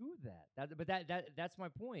to do that. That's my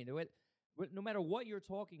point. No matter what you're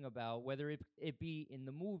talking about, whether it be in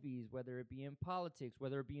the movies, whether it be in politics,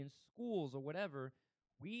 whether it be in schools or whatever,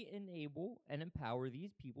 we enable and empower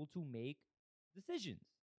these people to make decisions,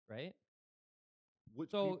 right?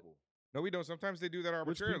 Which So- people? No, we don't. Sometimes they do that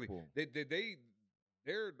Which arbitrarily. people?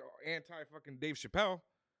 They're anti fucking Dave Chappelle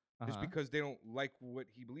just Uh-huh. because they don't like what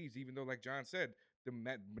he believes. Even though, like John said, the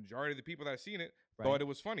majority of the people that have seen it Right. thought it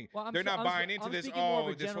was funny. Well, They're not buying into I'm this. speaking more of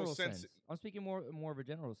a This whole general sense. I'm speaking more of a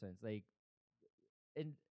general sense, like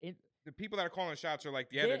in The people that are calling shots are like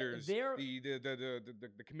the They're- editors, they're-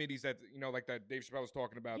 the committees that like that Dave Chappelle was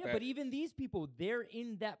talking about. yeah, that but even these people, they're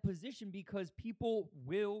in that position because people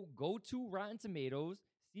will go to Rotten Tomatoes,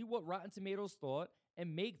 see what Rotten Tomatoes thought,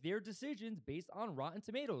 and make their decisions based on Rotten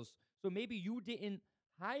Tomatoes. So maybe you didn't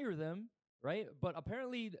hire them, right? But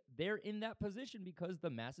apparently they're in that position because the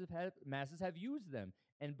masses have used them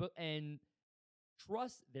and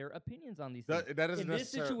trust their opinions on these things. That isn't In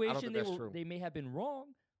this necessarily. I don't situation, think that's true. they may have been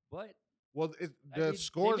wrong, but Well, I the mean,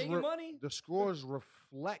 scores they making money. the scores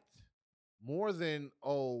reflect more than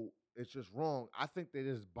it's just wrong. I think that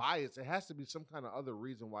there's bias. It has to be some kind of other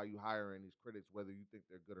reason why you hiring these critics, whether you think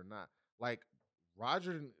they're good or not. Like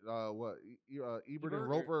Roger and Ebert and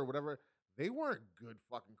Roper or whatever, they weren't good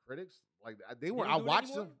fucking critics. Like they They were. don't I do it watched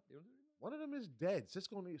anymore? them. They don't do it anymore? One of them is dead.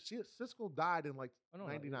 Cisco died in like Oh, no,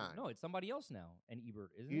 99. No, it's somebody else now. And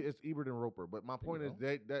Ebert, isn't it? It's Ebert and Roper. But my There point you is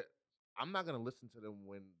go. that I'm not gonna listen to them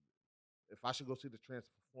if I should go see the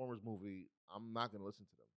Transformers movie. I'm not gonna listen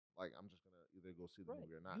to them. Like I'm just gonna either go see the Right.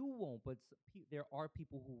 movie or not. You won't, but there are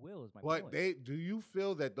people who will. Is my But point. do you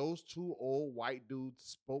feel that those two old white dudes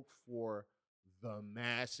spoke for the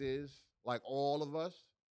masses, like all of us,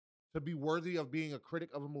 to be worthy of being a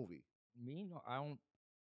critic of a movie? Me? No, I don't.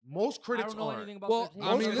 Most I critics don't know aren't. anything about Well, their I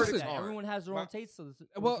taste. mean, Like listen- that. Everyone has their own My- taste. So the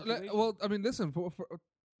Well, situation. well, I mean, listen. For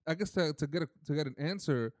I guess to get an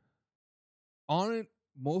answer, aren't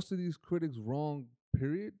most of these critics wrong?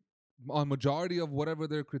 Period. On majority of whatever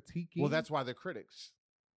they're critiquing. Well, that's why they're critics.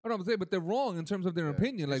 I know what I'm saying, but they're wrong in terms of their Yeah.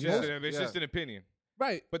 opinion. Like it's, just, most, it's just an opinion.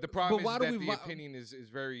 right? But the problem why is do that we the vi- opinion is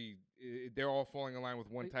very. They're all falling in line with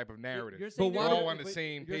one But type of You're- narrative. You're saying why they're- do- all on the but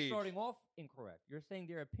same You're page. starting off incorrect. You're saying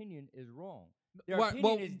their opinion is wrong. Their Why- opinion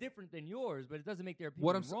well- is different than yours, but it doesn't make their opinion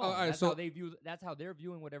What I'm s- wrong. all right, that's so- how they view. That's how they're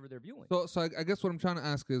viewing whatever they're viewing. So I guess what I'm trying to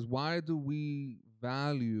ask is why do we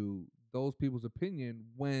value those people's opinion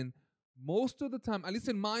when most of the time, at least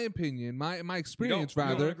in my opinion, my experience we don't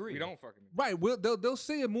rather, agree. We don't fucking. right? They'll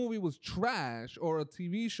say a movie was trash or a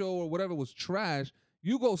TV show or whatever was trash.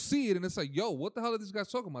 You go see it and it's like, yo, what the hell are these guys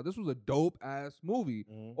talking about? This was a dope ass movie,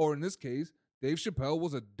 Mhm. or in this case, Dave Chappelle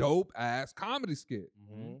was a dope ass comedy skit.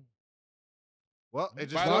 Well, it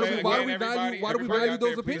just By Why the do way, we- why do again, we value- everybody- why do we everybody value out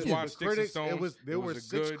there, those please opinions? watch The Sticks and critics, Stones. there were a 6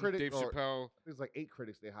 good critics. Dave or- Chappelle It was like 8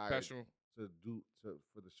 critics they hired special. to do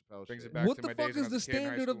for the Chappelle Brings shit. it back What to the my fuck days when is I the was a kid in high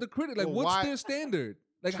standard of the school. critic? Like, Well, what's why- their standard?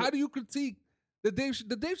 Like, how do you critique the Dave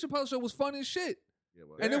Chappelle show was funny as shit, Yeah,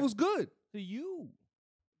 well, and it was good. To you,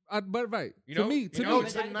 But right, You to know- me, you to know, me, no,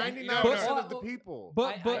 to that- 99% that- of the people.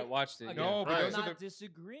 but I watched it. again, No, but I'm those are not the-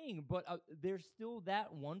 disagreeing, but there's still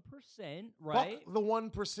that 1%, Fuck right? the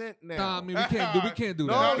 1% now. nah, I mean, we can't do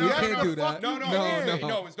No, that. We yeah, can't no, do fuck that. you, No,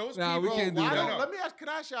 no, it's those Nah, we people. can't do Why that. don't- let me ask. Can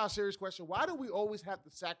I ask y'all a serious question? Why do we always have to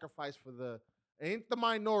sacrifice for the ain't the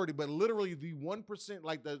minority, but literally the 1%?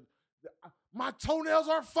 Like my toenails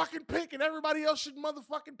are fucking pink, and everybody else should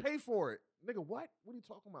motherfucking pay for it. Nigga, what? What are you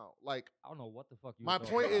talking about? Like, I don't know what the fuck you. My were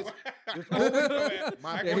point talking is- about.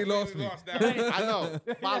 my Yeah, he lost me. I know.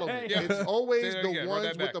 Follow me. Yeah. It's always Say that the again, run ones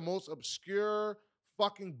that with back. the most obscure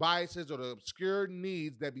fucking biases or the obscure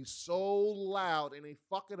needs that be so loud and they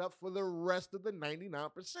fuck it up for the rest of the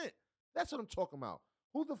 99%. That's what I'm talking about.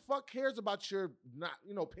 Who the fuck cares about your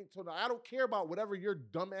pink toenail? I don't care about whatever your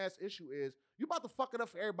dumbass issue is. You about to fuck it up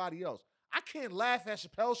for everybody else. I can't laugh at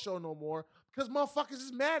Chappelle's show no more because motherfuckers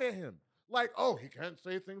is mad at him. Like, oh, he can't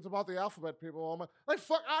say things about the alphabet people. Like,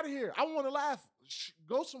 fuck out of here. I want to laugh.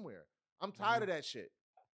 Go somewhere. I'm tired of that shit.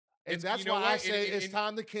 And It's- that's you know why I what? say And- it's and-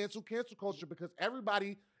 time to cancel culture because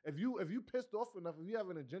everybody, if you pissed off enough, if you have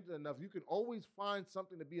an agenda enough, you can always find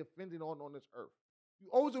something to be offended on this earth. You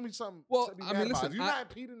always gonna be something. Well, to be I mad mean, about. listen, If you're not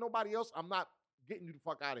impeding nobody else, I'm not getting you the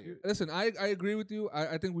fuck out of here. Listen, I agree with you.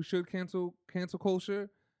 I think we should cancel culture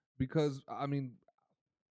because I mean,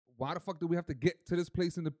 why the fuck do we have to get to this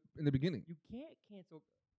place in the beginning? You can't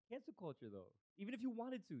cancel culture though. Even if you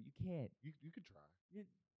wanted to, you can't. You could try.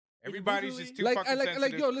 Everybody's just too Like, fucking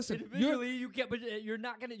sensitive. yo, listen, Individually, you can't, but you're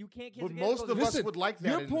not gonna. You can't cancel. But most of Listen, us would like that.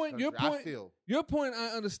 your in point- this your country, point- I feel. your point. I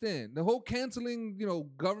understand the whole canceling,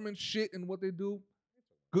 government shit and what they do.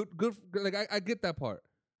 Good. Like I get that part.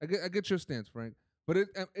 I get your stance, Frank. But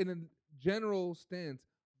in a general stance,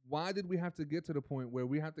 why did we have to get to the point where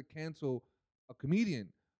we have to cancel a comedian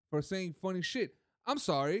for saying funny shit? I'm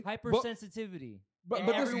sorry. Hypersensitivity. But And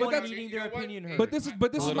this- everyone that's- needing you their know what? opinion heard. But this is my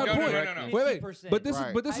Political point. correctness. Wait. 50%. But this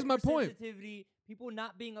Right. is my point. Hypersensitivity, people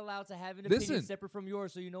not being allowed to have an Listen. opinion separate from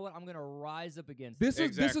yours. So you know what? I'm gonna rise up against This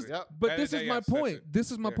it. is Exactly. Yep. but That- this that- is my yes, that's point. it.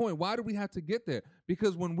 This is my Yeah. point. Why do we have to get there?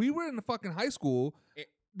 Because when we were in the fucking high school, It-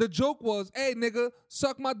 the joke was, "Hey nigga,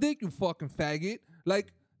 suck my dick, you fucking faggot."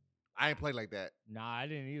 Like, I ain't play like that. Nah, I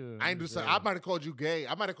didn't either. I ain't do something. I might have called you gay.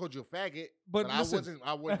 I might have called you a faggot. But But listen.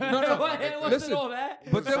 I wasn't. No, no, it wasn't listen, all that.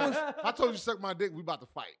 but there was- I told you suck my dick. We about to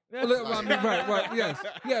fight. I mean, right, yes,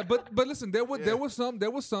 yeah. But listen, there Yeah. was some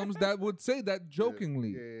that would say that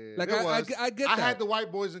jokingly. Yeah, Like there I was. get I that. had the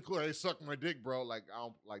white boys included. They suck my dick, bro. Like I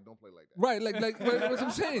don't play like that. Right, like what I'm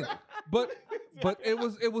saying. But it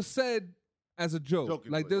was said as a joke.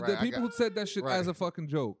 Jokingly, Like the right, I people got- who said that shit right. as a fucking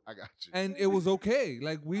joke. I got you. And it was okay.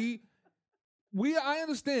 Like I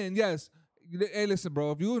understand, yes. Hey, listen,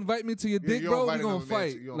 bro. If you invite me to your Yeah, dick, you bro, we invite gonna another man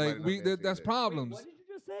fight. to- you Like invite another man to your that's dick. problems. What did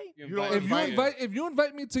you just say? You don't If invite- if you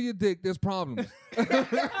invite me to your dick, there's problems.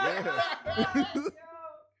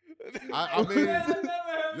 I mean,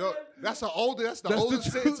 yo, that's the That's the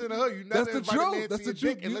oldest sentence truth. in the hood. You That's never the invite a man truth. to That's your the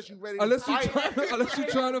truth. dick unless you ready unless to you fight. unless you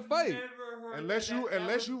trying to fight. Unless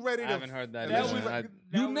you ready I to. haven't heard that. unless either. you-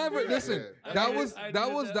 I- You never listen. Yeah.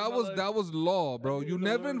 That was law, bro. You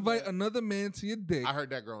never invite another man to your dick I heard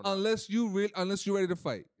that growing up. unless you're ready to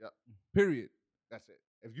fight. Yep. Period. That's it.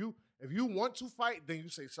 If you want to fight, then you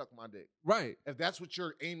say suck my dick. Right. If that's what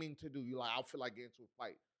you're aiming to do, you like I feel like getting into a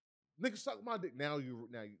fight. Nigga, suck my dick. Now you're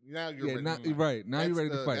Yeah. ready. Now, to fight. right. Now you're That's ready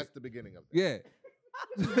to fight. That's the beginning of that. Yeah.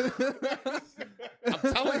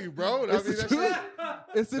 I'm telling you, bro. I It's mean, the that truth. shit-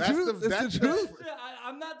 It's the That's truth. the- It's that's the the- truth.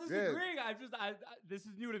 I'm not disagreeing. This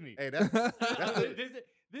is new to me. Hey, that's the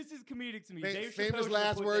This is comedic to me. Dave Chappelle famous should've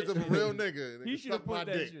last put words that of a shit. real nigga. He Nigga, should have suck my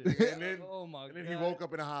put that dick. shit. nigga. And then, Oh my and god. then he woke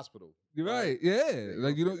up in a hospital. You're right. Yeah.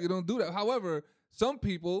 Like you don't do that. However, some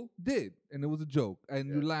people did, and it was a joke, and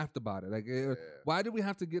you Yeah. laughed about it. Like, Yeah. why did we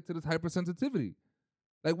have to get to this hypersensitivity?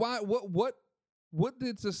 Like, why? What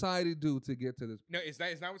did society do to get to this? No, it's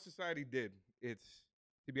not what society did. It's,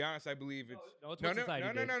 to be honest, I believe it's No, it's no, what no, society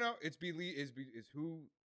no, no, did. no, no. It's who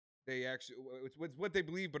they actually. It's what they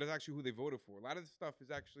believe, but it's actually who they voted for. A lot of this stuff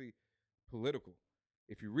is actually political.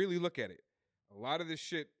 If you really look at it, a lot of this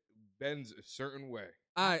shit bends a certain way.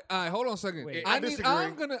 All right, hold on a second. Wait. I I'm disagree.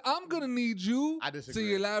 gonna need you I to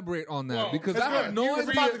disagree. elaborate on that Well, because that's I have good. no You It's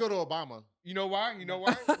agree- about idea. to go to Obama. You know why?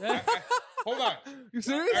 Hold on. You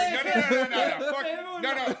serious? No. Fuck.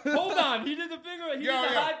 No. Hold on. He did the finger. He did the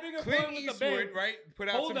high finger Clint point with the Eastwood, bang. right? Put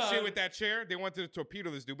out Hold some shit on. with that chair. They wanted to torpedo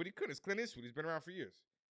this dude, but he couldn't. It's Clint Eastwood. He's been around for years.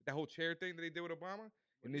 That whole chair thing that they did with Obama.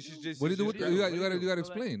 And this is just. What do you do with it's the, just- you got to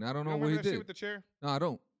explain? I don't know You what he remember that shit did. with the chair? No, I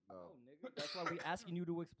don't. No. Oh, nigga, that's why we asking you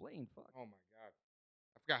to explain. Fuck. Oh my god.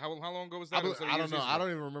 I forgot how long ago was I that? It was like don't years know. ago. I don't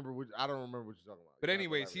even remember. I don't remember what you're talking about. But You gotta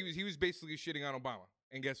anyways, elaborate. he was basically shitting on Obama.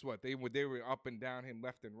 And guess what? They were up and down him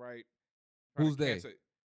left and right. Who's trying to they? cancel-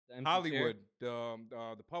 The empty Hollywood,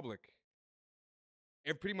 chair. the public,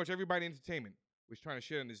 pretty much everybody in entertainment was trying to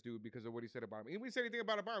shit on this dude because of what he said about him. He didn't say anything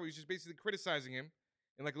about Obama. He was just basically criticizing him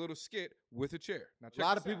in like a little skit with a chair. Now, A check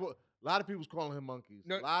lot of this out. people. A lot of people's calling him monkeys.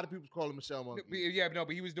 No. A lot of people's calling Michelle No, monkeys.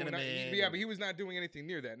 but he was doing And a that. man But he was not doing anything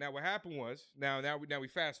near that. Now what happened was now we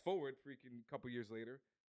fast forward freaking a couple years later.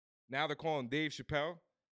 Now they're calling Dave Chappelle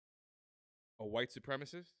a white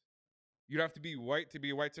supremacist. You don't have to be white to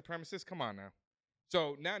be a white supremacist. Come on now.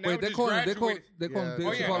 So now Wait, it they're just calling graduated- Dave Yeah. Chappelle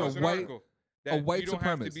no, it was a an white. article that white you don't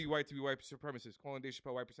have to supremacist. be white to be white supremacist. Calling Dave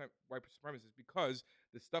Chappelle white supremacist because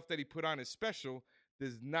the stuff that he put on his special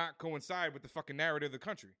does not coincide with the fucking narrative of the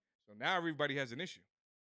country. So now everybody has an issue,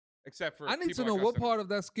 except for I need to people know like what us. part of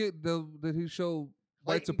that skit did he show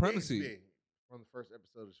white Clayton supremacy? Bigsby from the first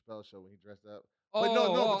episode of Chappelle Show when he dressed up. Oh, But no,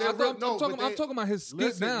 oh, but they're I thought- real- no, but I'm they- talking about his skit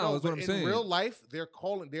Listen, now. no, Is what but I'm in saying. real life, they're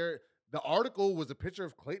calling the article was a picture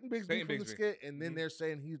of Clayton Bigsby Clayton from the Bigsby. skit, and then Mhm. they're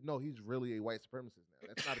saying he's really a white supremacist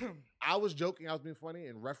now. That's not. I was joking, I was being funny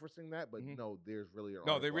and referencing that, but Mhm. no, there's really an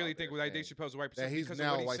No, they article really out think there that Dave saying Chappelle's a white that supremacist he's because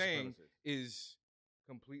now of a what white he's saying supremacist. is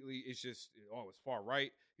completely. It's just it's far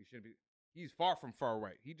right. He shouldn't be. He's far from far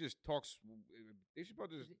right. He just talks. They should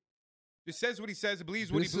probably just says what he says and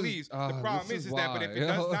believes what he This is- believes. The this problem is is that, but if why. it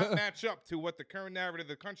does not match up to what the current narrative of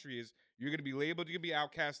the country is, you're going to be labeled. You're going to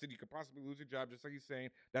be outcasted. You could possibly lose your job, just like he's saying.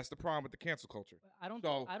 That's the problem with the cancel culture. I don't.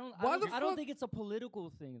 So, I don't. why I don't, the I don't fuck- think it's a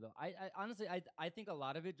political thing, though. I honestly, I think a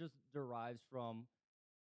lot of it just derives from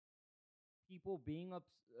people being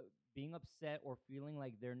upset or feeling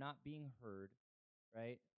like they're not being heard,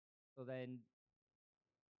 right? So then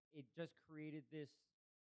it just created this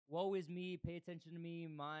woe is me, pay attention to me,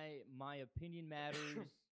 my opinion matters.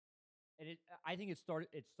 And I think it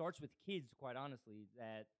starts with kids, quite honestly,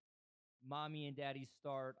 that mommy and daddy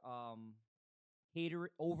start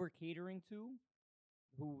over catering to,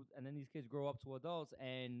 and then these kids grow up to adults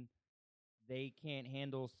and they can't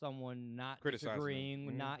handle someone not Criticizing them.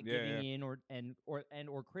 disagreeing, Mhm. not Yeah, giving yeah. in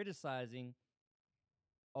or criticizing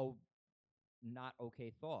a not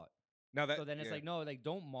okay thought. now that So then it's yeah. like, no, like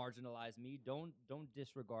don't marginalize me, don't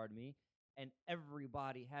disregard me, and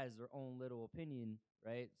everybody has their own little opinion,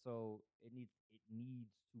 right? So it needs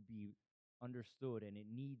to be understood and it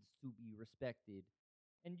needs to be respected,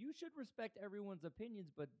 and you should respect everyone's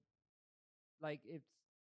opinions. But like,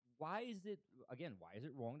 why is it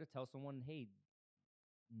wrong to tell someone, hey,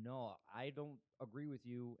 no, I don't agree with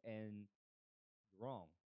you and you're wrong?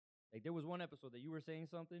 Like there was one episode that you were saying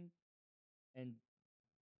something, and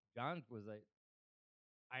John was like,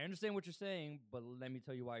 I understand what you're saying, but let me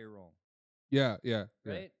tell you why you're wrong. Yeah, yeah,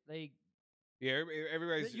 yeah. Right? Like Yeah,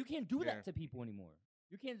 everybody's. you can't do yeah. that to people anymore.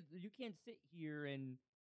 You can't sit here and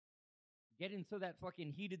get into that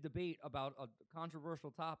fucking heated debate about a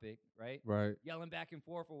controversial topic, right? Right. Yelling back and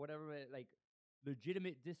forth or whatever, like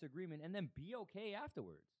legitimate disagreement, and then be okay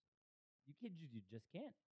afterwards. You just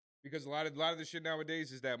can't. Because a lot of the shit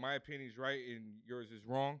nowadays is that my opinion is right and yours is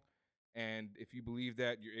wrong, and if you believe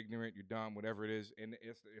that, you're ignorant, you're dumb, whatever it is, and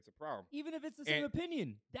it's a problem. Even if it's the same And-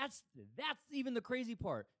 opinion, that's even the crazy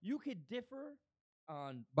part. You could differ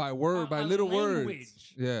on By word, by on little language.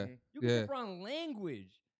 words. Yeah. Mhm. You can Yeah. differ on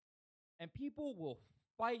language, and people will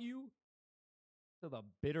fight you to the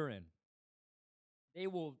bitter end. They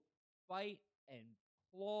will fight and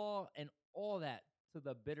claw and all that to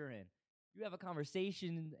the bitter end. You have a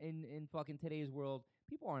conversation in fucking today's world,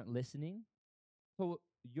 people aren't listening to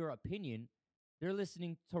your opinion. They're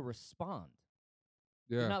listening to respond.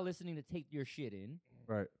 Yeah. They're not listening to take your shit in,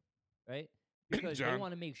 Right. right? Because they John.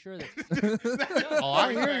 want to make sure that Oh,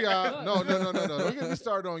 I hear y'all. No. Don't get me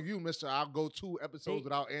started on you, Mister. I'll go 2 episodes They-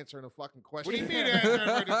 without answering a fucking question. What do you mean answering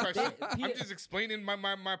everybody's question? They- I'm just explaining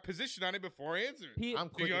my position on it before I answer. Pe- I'm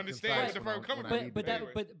Do quick you and understand concise where I'm when coming I from? need but to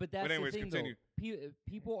that be. but that's anyways, the thing continue. though.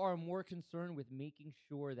 People are more concerned with making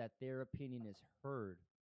sure that their opinion is heard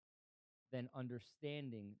than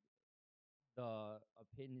understanding the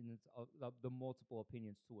opinions of the multiple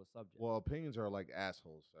opinions to a subject. Well, opinions are like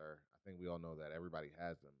assholes, sir. I think we all know that. Everybody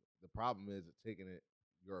has them. The problem is taking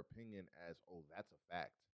your opinion as, oh, that's a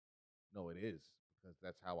fact. No, it is, because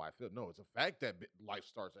that's how I feel. No, it's a fact that life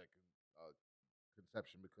starts at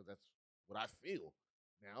conception, because that's what I feel.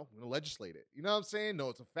 Now I'm going to legislate it. You know what I'm saying? No,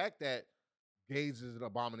 it's a fact that gays is an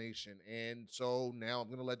abomination, and so now I'm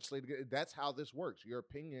going to legislate it. That's how this works. Your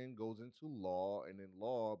opinion goes into law, and then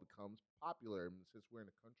law becomes popular. And since we're in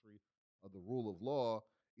a country of the rule of law,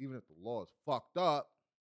 even if the law is fucked up,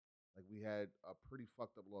 like we had a pretty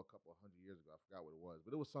fucked up law a couple of 100 years ago. I forgot what it was,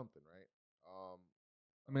 but it was something, right?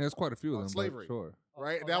 I mean, there's quite a few of them. Slavery. But sure.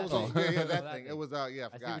 Right? Oh, that was thing. that thing. It was yeah, I I see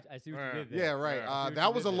forgot. what you Yeah. did there. Yeah, right. Yeah. I see what That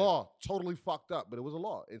you was did a there. law, totally fucked up, but it was a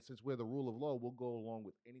law. And since we're the rule of law, we'll go along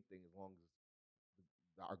with anything as long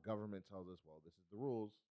as our government tells us, well, this is the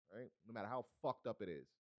rules, right? No matter how fucked up it is.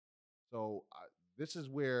 So this is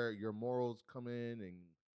where your morals come in, and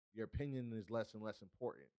your opinion is less and less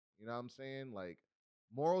important. You know what I'm saying? Like,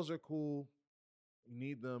 morals are cool. You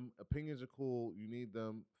need them. Opinions are cool. You need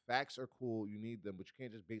them. Facts are cool. You need them. But you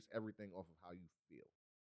can't just base everything off of how you feel,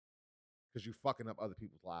 because you're fucking up other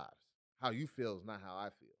people's lives. How you feel is not how I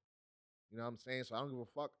feel. You know what I'm saying? So I don't give a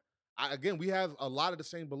fuck. Again, we have a lot of the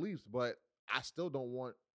same beliefs, but I still don't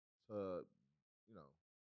want to,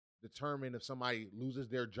 determine if somebody loses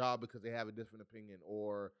their job because they have a different opinion,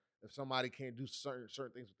 or if somebody can't do certain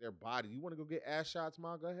things with their body. You want to go get ass shots,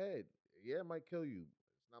 Ma? Go ahead. Yeah, it might kill you.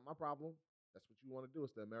 It's not my problem. That's what you want to do.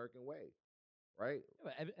 It's the American way, right?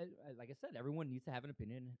 Yeah, but like I said, everyone needs to have an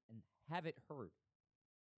opinion and have it heard.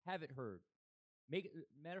 Have it heard.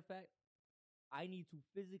 Matter of fact, I need to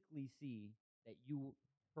physically see that you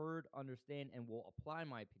heard, understand, and will apply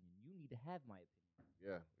my opinion. You need to have my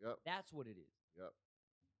opinion. Yeah. Yep. That's what it is. Yep.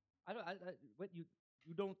 What you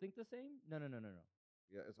don't think the same? No.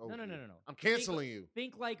 Yeah, it's over. No. I'm canceling you.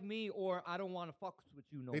 Think like me, or I don't want to fuck with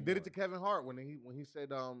you no They more. did it to Kevin Hart when he said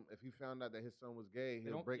if he found out that his son was gay,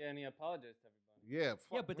 he'll break. Yeah, and he apologized to everybody. Yeah,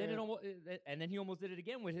 Yeah, fuck, but then man. it almost, and then he almost did it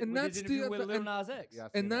again with his, And with that's his interview the- with Lil and- Nas X. Yeah, I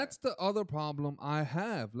seen And that. that's the other problem I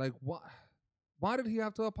have. Like, why did he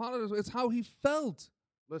have to apologize? It's how he felt.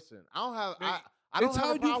 Listen, I don't have Man, I don't it's have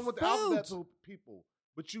how a you problem with the felt. alphabetical people,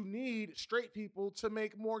 but you need straight people to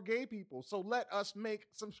make more gay people. So let us make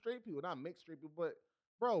some straight people, not make straight people. But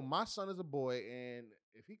bro, my son is a boy, and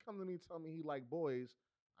if he come to me and tell me he like boys,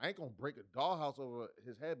 I ain't gonna break a dollhouse over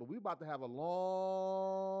his head. But we about to have a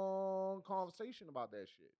long conversation about that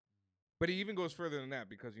shit. But it even goes further than that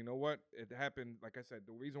because you know what? It happened, like I said,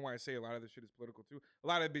 the reason why I say a lot of this shit is political too, a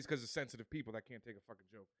lot of it is because of sensitive people that can't take a fucking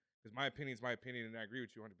joke. Because my opinion is my opinion, and I agree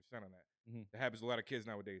with you 100% on that. Mhm. It happens to a lot of kids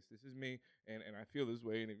nowadays. This is me, and I feel this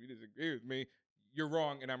way, and if you disagree with me, you're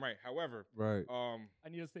wrong, and I'm right. However, Right. I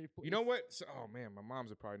need to say, you know what? So, oh man, my moms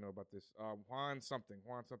would probably know about this. Juan something.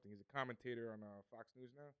 He's a commentator on Fox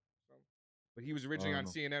News now. Something. But he was originally on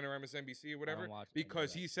know. CNN or MSNBC or whatever watch any of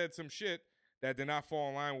because that. he said some shit that did not fall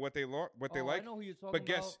in line with what they I like. know who you're talking But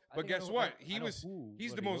guess, about. I but think I guess know- what? I know who,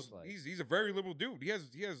 He's what the he most. looks like. He's a very liberal dude. He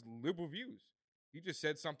has liberal views. He just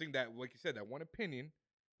said something that, like you said, that one opinion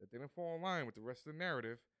that didn't fall in line with the rest of the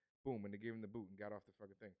narrative. Boom, and they gave him the boot and got off the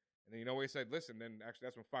fucking thing. And then you know what he said? Listen, then actually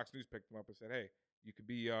that's when Fox News picked him up and said, hey, you could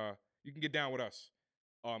be you can get down with us.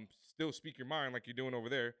 Still speak your mind like you're doing over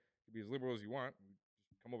there. You can be as liberal as you want.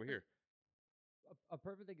 Just come over here. a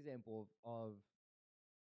perfect example of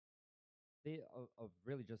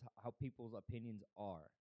really just how people's opinions are.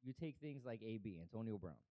 You take things like AB, Antonio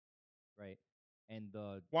Brown, right? And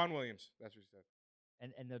the Juan Williams. That's what he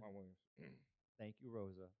said. and the Juan Williams. thank you,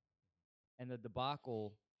 Rosa. And the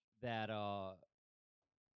debacle that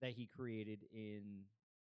that he created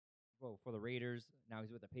for the Raiders. Now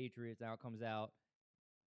he's with the Patriots. Now it comes out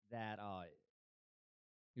that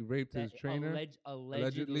He raped his that trainer.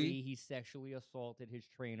 allegedly he sexually assaulted his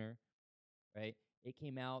trainer, right? It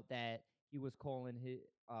came out that he was calling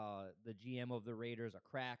the GM of the Raiders a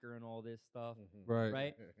cracker and all this stuff, Right.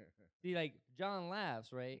 right? See, like John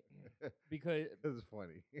laughs, right? Because This is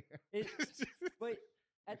funny. but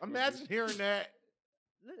Imagine hearing that.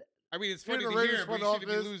 I mean, it's You're funny in to the hear, Raiders but you front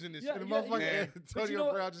shouldn't be office, losing this. Yeah, And the shit. motherfucker Man. Antonio you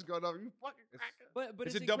know- Brown just going up. You fucking cracker. but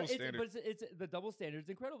It's a incre- double standard. But it's the double standard. It's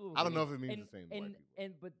incredible. I don't know to if it me. means the same to white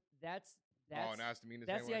people. But that's Oh, now it's to mean the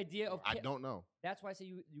that's same the way? idea of I don't know. That's why I say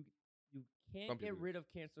you can't Some get people do. rid of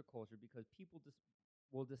cancel culture because people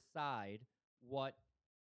will decide what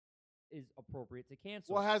is appropriate to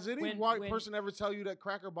cancel. Well, has any white when- person ever tell you that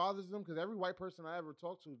cracker bothers them? Because every white person I ever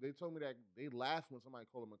talked to, they told me that they laugh when somebody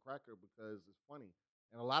call them a cracker because it's funny,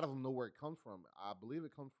 and a lot of them know where it comes from. I believe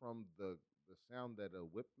it comes from the sound that a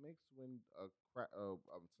whip makes when a slave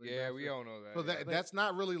Yeah, master- we all know that. So yeah. that's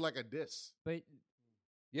not really like a diss. but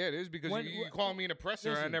Yeah, it is because When- you call me an oppressor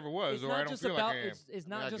and I listen, never was, it's or not I don't just feel about like I am. it's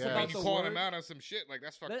not I just guess. I about mean, the you calling word. him out on some shit like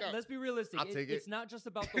that's fucked up. Let's be realistic. I'll take It's it. not just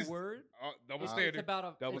about the word. Double It's standard.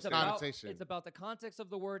 about Double it's standard. about Connotation. it's about the context of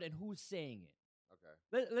the word and who's saying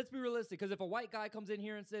it. Okay. Let's be realistic, because if a white guy comes in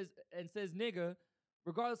here and says nigga,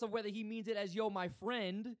 regardless of whether he means it as yo my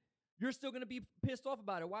friend, you're still gonna be pissed off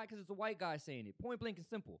about it. Why? Because it's a white guy saying it. Point blank and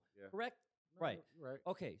simple. Yeah. Correct? No, Right. Right.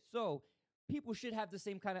 Okay. So people should have the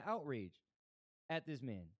same kind of outrage at this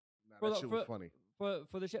man Nah, For that the- shit was for- funny.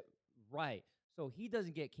 for the shit. Right. So he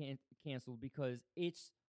doesn't get canceled because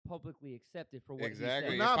it's publicly accepted for what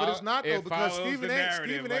Exactly. he Nah, said. but it's not though it because follows Stephen the A.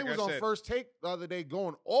 narrative, Stephen A. like was I on said. First Take the other day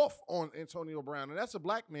going off on Antonio Brown, and that's a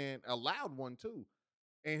black man, a loud one too.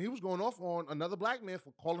 And he was going off on another black man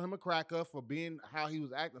for calling him a cracker for being how he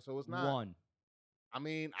was acting. So it's not. One. I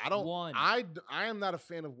mean, I don't. One. I am not a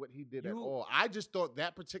fan of what he did at You- all. I just thought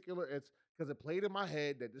that particular it's because it played in my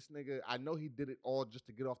head that this nigga. I know he did it all just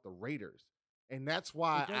to get off the Raiders, and that's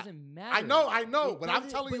why It doesn't matter. I know, It but I'm doesn't-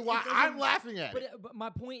 telling you but why it doesn't- I'm laughing at But, it. but my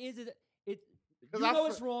point is that it. You 'Cause I know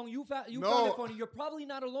fe- it's wrong. You found No. it funny. You're probably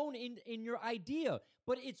not alone in your idea,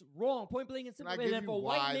 but it's wrong. Point blank and Can simple. I And give if you a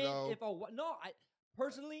white why, man, though? if a whi- no, I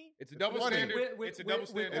personally, It's a double funny. standard. With- It's a with- double with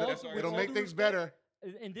standard. all- That's all. with It'll all make due things respect,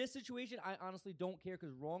 better. in this situation, I honestly don't care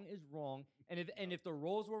because wrong is wrong, and if the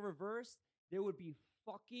roles were reversed, there would be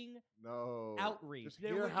fucking No outrage. Just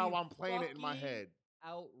There hear would how be I'm playing it in my fucking head.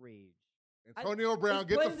 outrage. Antonio Brown, it's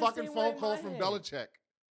get the playing the fucking same way phone in call my from head. Belichick.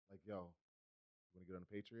 Like, yo, you want to get on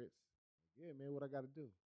the Patriots? Yeah, man, what I got to do?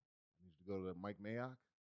 I need you to go to Mike Mayock.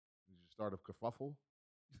 I need you to start a kerfuffle.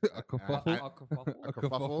 A kerfuffle. A kerfuffle. A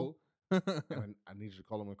kerfuffle. And I need you to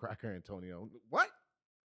call him a cracker, Antonio. What?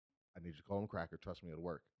 I need you to call him cracker. Trust me, it'll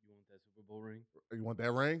work. You want that Super Bowl ring? You want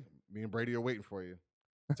that ring? Me and Brady are waiting for you.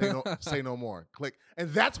 Say no more. Click. And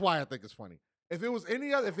that's why I think it's funny. If it was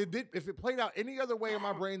any other, if it played out any other way in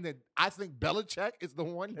my brain, that I think Belichick is the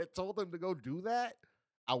one that told him to go do that,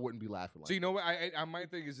 I wouldn't be laughing. Like So you know what? My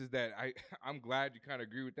thing is that I'm glad you kind of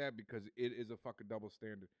agree with that because it is a fucking double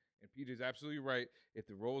standard. And PJ's absolutely right. If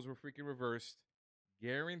the roles were freaking reversed,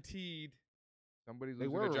 guaranteed somebody's they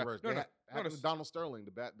losing were their job. reversed. No, They no, happened no, to Donald Sterling,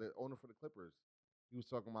 the owner for the Clippers. He was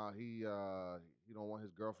talking about he don't want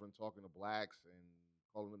his girlfriend talking to blacks and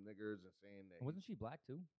calling them niggers and saying that Wasn't she black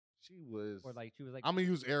too? she was. Or like she was like I'm gonna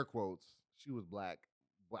use air quotes. She was black,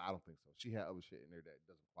 but I don't think so. She had other shit in there that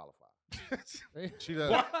doesn't qualify. She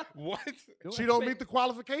does. What? She don't meet the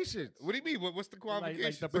qualifications. What do you mean? What's the like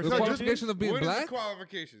qualifications? the The Because qualification of being What is black? the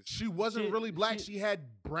qualifications? She wasn't She- really black. she- She had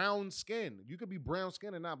brown skin. You could be brown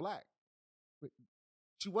skin and not black. Wait.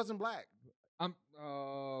 She wasn't black. I'm.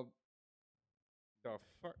 The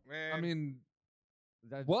fuck, man. I mean,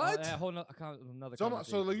 that, What? Hold on, another. So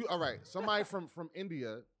conversation. you all right? Somebody from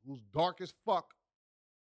India who's dark as fuck.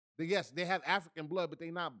 Yes, they have African blood, but they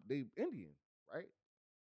Indian, right?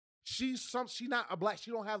 She not a black.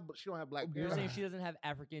 She don't have black You're parents. saying she doesn't have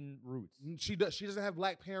African roots. She does. She doesn't have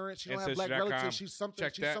black parents. She don't have black Ancestry.com. relatives. She's something.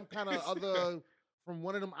 Check She's that. some kind of other from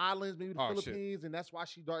one of them islands, maybe the Oh, shit. Philippines, and that's why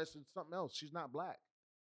she dark. It's something else. She's not black.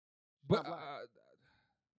 She's but not black.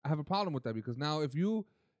 I have a problem with that because now if you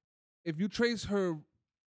trace her,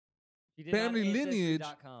 She did it on Family lineage-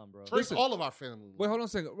 Ancestry.com, bro. Trace listen. all of our family. wait, hold on a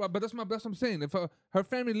second. Right, but that's what I'm saying. If her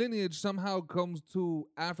family lineage somehow comes to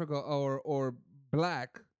Africa or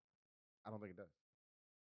black, I don't think it does.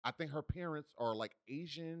 I think her parents are like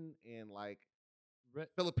Asian and like Re-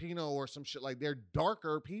 Filipino or some shit. Like they're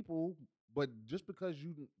darker people, but just because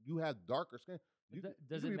you have darker skin, you, Does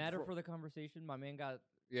you it can be matter pro- for the conversation? My man got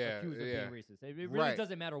yeah, accused of yeah. being racist. It really Right.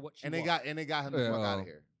 doesn't matter what she and they was. got him the Yeah, fuck out well. of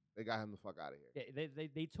here. They got him the fuck out of here. Yeah,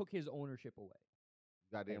 they took his ownership away.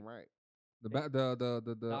 Goddamn right. the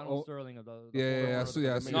Donald Sterling of the yeah, former-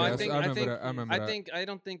 yeah, No, I think- I remember that. I remember that. I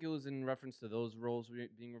don't think it was in reference to those roles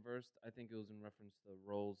being reversed. I think it was in reference to the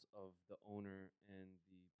roles of the owner and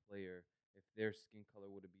the player. If their skin color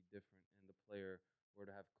would be different and the player were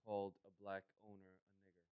to have called a black owner a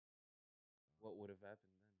nigger, what would have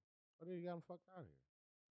happened then? What do you got him fucked out of here?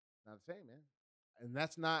 Not the same, man. And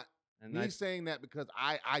that's not And me I, saying that because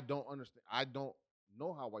I don't understand. I don't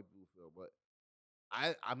know how white people feel, but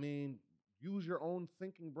I mean, use your own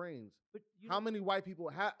thinking brains. But you How know- many white people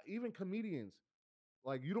have, even comedians,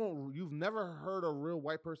 like you've never heard a real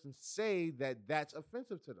white person say that that's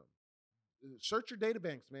offensive to them. Search your data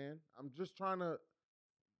banks, man. I'm just trying to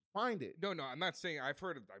find it. No, I'm not saying I've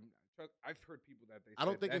heard people that they. I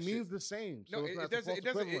don't said think that it shit- means the same. So No, it's it not doesn't. false It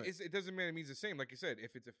doesn't. equivalent. It doesn't mean it means the same. Like you said,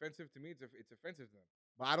 if it's offensive to me, it's offensive to them.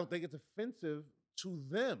 But I don't think it's offensive to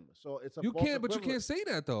them. So it's a You false can't, but you equivalent. can't say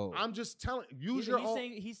that though. I'm just telling. Use he's, your he's own.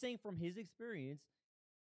 saying he's saying from his experience.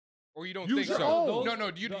 Or you don't Use think your so? own.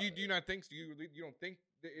 No. Do you The- do you not think? You don't think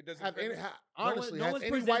that it doesn't? Have any, offend them? honestly, no has one's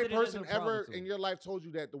any presented white it as person a problem ever to in them. your life told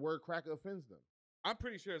you that the word cracker offends them? I'm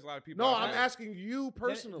pretty sure there's a lot of people. No, out I'm there- asking you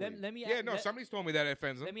personally. Let me. Yeah, no. Somebody's told me that it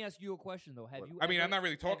offends them. Let me ask you a question though. Have you? I mean, ever, I'm not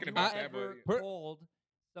really talking have about you that, ever but called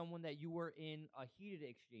someone that you were in a heated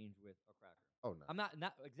exchange with a cracker? Oh no. I'm not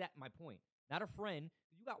exact. My point. Not a friend.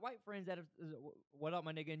 You got white friends that have, what up,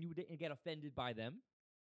 my nigga, and you didn't get offended by them.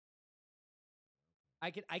 I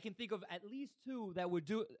can think of at least two that would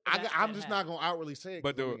do. I'm that just have. not gonna outwardly say it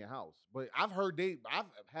But because I'm the- in your house. But I've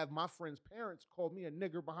had my friends' parents call me a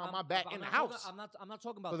nigger behind I'm- my back I'm in the not house. talking- I'm not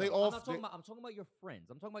talking about. So they them. all- I'm not talking they- about. I'm talking about your friends.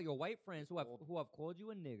 I'm talking about your white friends who have called you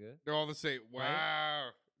a nigger. they're all the same. Wow.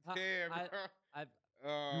 How- Damn. I-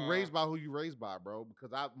 You raised by who you raised by, bro.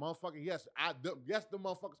 Because I motherfucking yes, the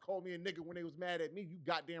motherfuckers called me a nigger when they was mad at me. You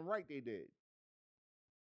goddamn right they did.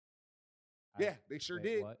 Yeah, they sure wait,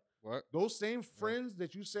 did. What? What? Those same friends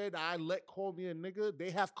that you said I let call me a nigger,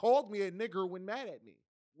 they have called me a nigger when mad at me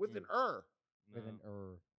with an With an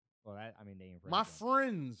Well, I mean, they ain't friends. My then.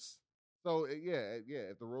 friends. So yeah.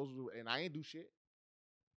 If the roles were, and I ain't do shit.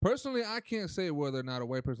 Personally, I can't say whether or not a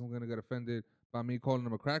white person's gonna get offended by me calling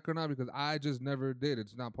them a cracker or not because I just never did.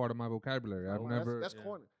 It's not part of my vocabulary. I've Oh, never. That's Yeah.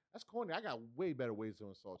 corny. That's corny. I got way better ways to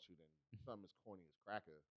insult you than something as corny as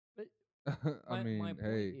cracker. I mean, my point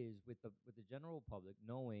hey, is with the general public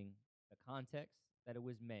knowing the context that it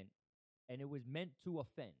was meant, and it was meant to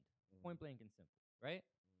offend, point blank and simple, right?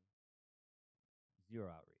 Zero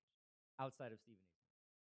outrage outside of Stephen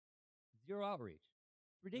A. Zero outrage.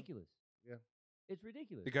 Ridiculous. Yeah. It's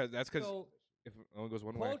ridiculous. Because that's because so if it only goes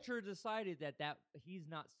one way. culture decided that he's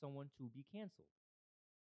not someone to be canceled.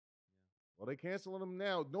 Well, they canceling him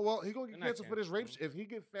now. No, well, he gonna get They're not canceled for this rape. canceling If he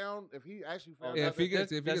get found, if he actually found, yeah, out if he that-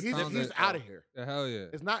 gets, if he gets that's- found, he's that- out of here. yeah, hell yeah.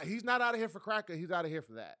 It's not. He's not out of here for cracker. He's out of here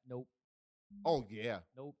for that. Nope. Oh yeah.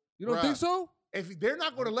 Nope. You don't Bruh. think so? If they're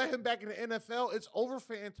not going to let him back in the NFL, it's over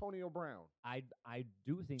for Antonio Brown. I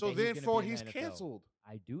do think. So that he's gonna therefore, be in he's the NFL. canceled.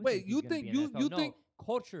 I do. Wait, think you he's gonna think- be in the you NFL. No, think-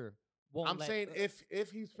 culture won't? I'm let, saying if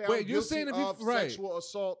he's found Wait, you're guilty saying if he- of right. sexual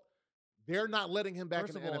assault, they're not letting him back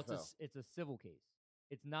first in of the all, NFL. it's a civil case.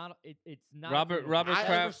 It's not. It's not. a Robert criminal case.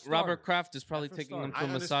 That's for Robert starters. Kraft is probably That's for taking him to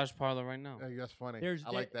starters. a I massage parlor right now. Hey, that's funny. There's- I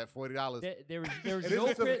like that $40. There's It is a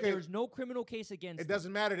civil case. there's no criminal case against. It him.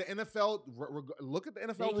 doesn't matter. The NFL look at the They,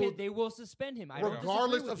 NFL can, rules. they will suspend him. I don't disagree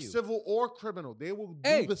Regardless with of you. civil or criminal, they will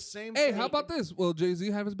Hey, do the same Hey, thing. how about this? Will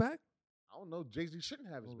Jay-Z have his back? I don't know. Jay-Z shouldn't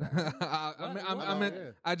have his I, back. I meant,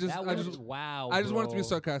 Yeah. I just wow. I just wanted to be bro.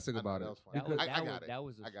 sarcastic I know, about that it. was funny. That was, I that got was, it. That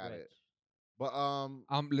was a I got it. stretch.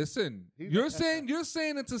 But Listen, He's- you're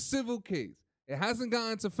saying it's a civil case. It hasn't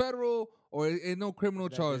gotten to federal or ain't no criminal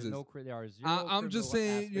There's charges. there are zero I'm just criminal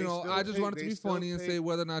saying, aspects. you They know, still I just pay- wanted to they be still funny and pay- say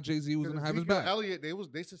whether or not Jay-Z was gonna have his Ezekiel back. Elliott,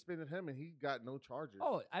 they suspended him and he got no charges.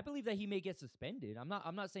 Oh, I believe that he may get suspended. I'm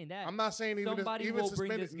not saying that. I'm not saying even Somebody even will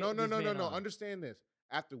bring suspended. this No, guy- this man no. on. Understand this.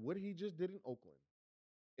 After what he just did in Oakland,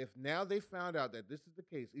 if now they found out that this is the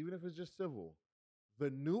case, even if it's just civil, the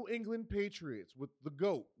New England Patriots with the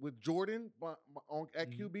GOAT, with Jordan at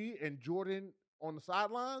Mhm. QB and Jordan on the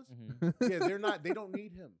sidelines, Mhm. yeah, they don't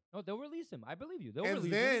need him. No, they'll release him. I believe you. They'll And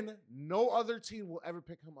release then him. no other team will ever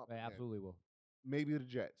pick him up. They again. absolutely will. Maybe the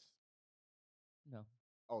Jets. No.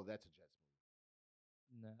 Oh, that's a Jets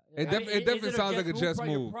move. No. It I mean, definitely is it sounds like a Jets You're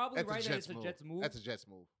move. probably That's right a that Jets it's move. a Jets move. That's a Jets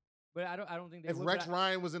move. But I don't think they If would. Rex but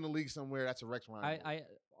Ryan was in the league somewhere, that's a Rex Ryan.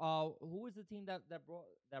 move. who was the team that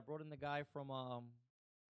brought in the guy from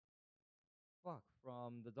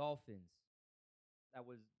from the Dolphins? That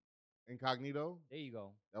was Incognito. there. You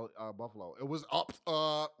go. That was Buffalo. It was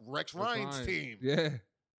Rex Ryan's team. Yeah.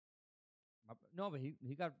 No, but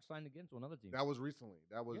he got signed again to another team. That was recently.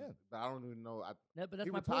 That was. Yeah. But I don't even know. No, but that's he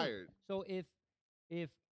my point. retired. So if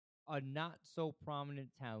a not so prominent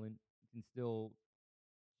talent can still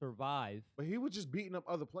survive, But he was just beating up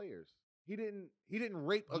other players. He didn't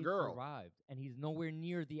rape a he girl. survived, and he's nowhere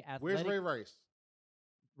near the Where's athletic. Ray Rice?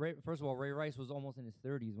 First of all, Ray Rice was almost in his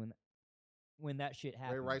 30s when that shit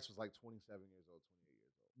happened. Ray Rice was like 27 years old, 28 years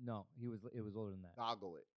old. No, it was older than that.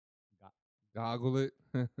 Goggle it. Goggle it.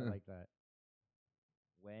 I like that.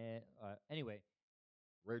 When anyway,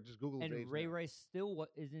 Ray, just Google his and age Ray now. Rice still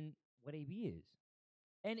isn't what AB is,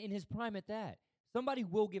 and in his prime at that. Somebody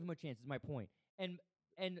will give him a chance. Is my point. And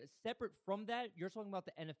separate from that, you're talking about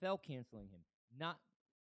the NFL canceling him, not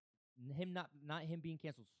him being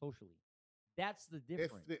canceled socially. That's the If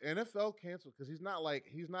difference. the NFL canceled, because he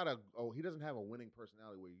doesn't have a winning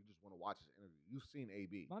personality where you just want to watch his interview. You've seen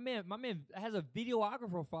AB. My man has a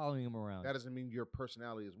videographer following him around. That doesn't mean your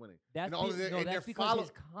personality is winning. That's and that's they're because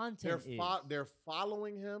his content is. they're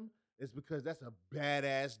following him is because that's a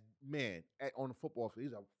badass man on the football field.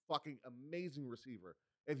 He's a fucking amazing receiver.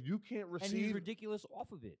 If you can't and he's receive, ridiculous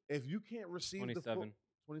off of it. if you can't receive the 27.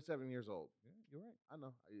 27 years old. Yeah, you're right. I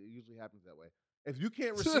know it usually happens that way. If you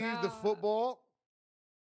can't receive the football,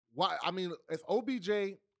 why? I mean, if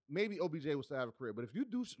OBJ, maybe OBJ will still have a career, but if you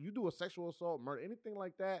do a sexual assault, murder, anything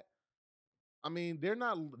like that, I mean, you're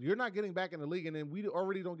not getting back in the league, and then we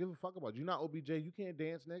already don't give a fuck about you. You're not OBJ. You can't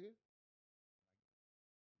dance, nigga.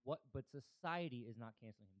 What? But society is not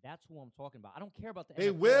canceling him. That's who I'm talking about. I don't care about the They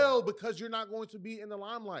NFL. will because you're not going to be in the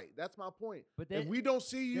limelight. That's my point. But If we don't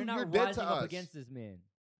see you, they're not you're dead rising to up us. against this man.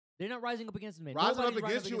 They're not rising up against this man. Rising up Nobody's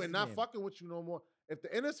against you and not this man. fucking with you no more. If the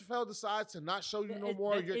NFL decides to not show you no It-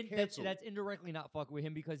 more, that's you're canceled. That's indirectly not fucking with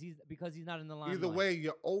him because he's not in the limelight. Either way,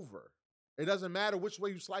 you're over. It doesn't matter which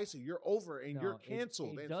way you slice it. You're over and No, you're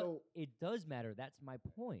canceled. It, and does, so it does matter. That's my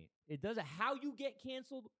point. It doesn't. How you get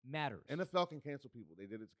canceled matters. NFL can cancel people. They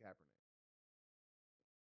did it to Kaepernick.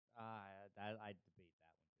 I debate that one too.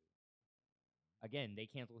 Again, they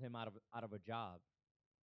canceled him out of a job.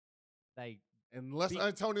 Like Unless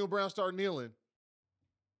Antonio Brown start kneeling.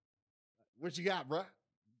 What you got, bruh?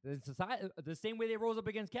 the society, the same way they rose up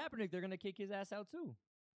against Kaepernick, they're gonna kick his ass out too.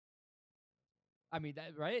 I mean,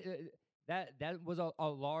 that right? That was a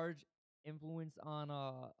large influence on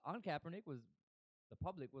Kaepernick. Was the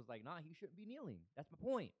public was like, nah, he shouldn't be kneeling. That's my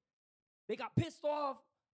point. They got pissed off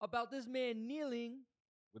about this man kneeling.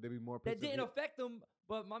 Would there be more That pictures didn't of affect them,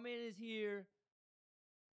 but my man is here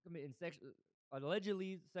committing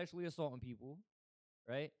allegedly sexually assaulting people,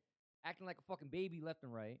 right? Acting like a fucking baby left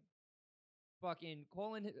and right. Fucking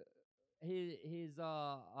calling his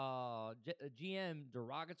GM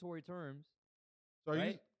derogatory terms. So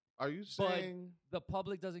right? are you But saying the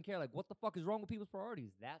public doesn't care? Like, what the fuck is wrong with people's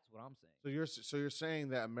priorities? That's what I'm saying. so you're saying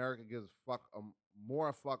that America gives more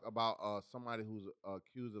a fuck about somebody who's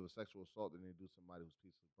accused of a sexual assault than they do somebody who's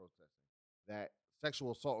peacefully protesting. That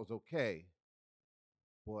sexual assault is okay,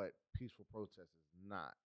 but peaceful protest is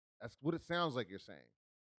not. That's what it sounds like you're saying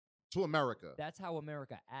to America. That's how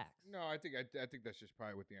America acts. No, I think that's just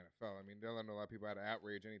probably with the NFL. I mean, they'll let a lot of people out of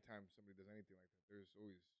outrage anytime somebody does anything like that. There's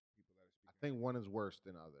always people that are I speaking. think one is worse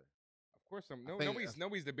than other. Of course, I think-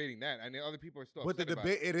 nobody's debating that. I know other people are still. But the upset about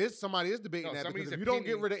debate, it is somebody is debating No, that because somebody's if you don't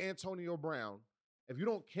get opinion- rid of Antonio Brown, if you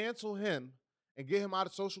don't cancel him and get him out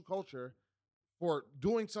of social culture for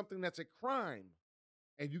doing something that's a crime,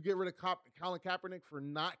 and you get rid of Colin Kaepernick for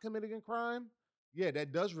not committing a crime, yeah,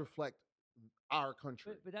 that does reflect our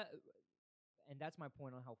country. But that, and that's my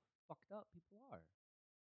point on how fucked up people are.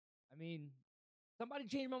 I mean, somebody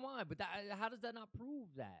changed my mind, but how does that not prove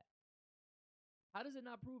that? How does it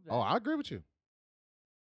not prove that? Oh, I agree with you.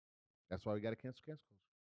 That's why we got to cancel culture.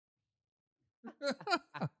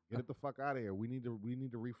 Get it the fuck out of here. We need to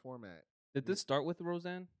reformat. Did this start with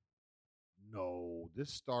Roseanne? No, this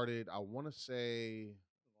started. I want to say,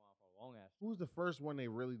 who was the first one they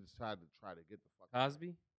really decided to try to get the fuck out of?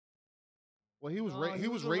 Cosby? Well, he was No, he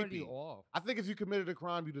was already rapey. off. I think if you committed a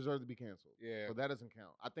crime, you deserve to be canceled. Yeah. So that doesn't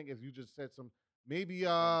count. I think if you just said some, maybe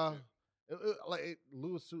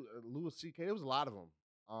Louis C.K. There was a lot of them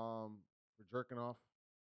for jerking off.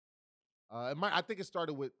 I think it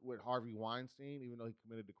started with Harvey Weinstein, even though he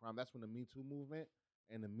committed the crime. That's when the Me Too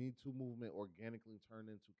movement organically turned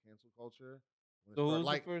into cancel culture. When it So who started-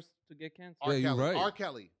 was the first to get canceled? R. Yeah, you're Kelly. right. R.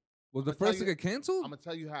 Kelly. Was the I'ma tell first to you- get canceled? I'm gonna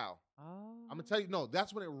tell you how. Oh. I'm gonna tell you. No,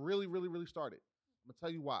 that's when it really, really, really started. I'm gonna tell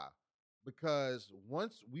you why. Because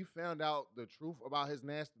once we found out the truth about his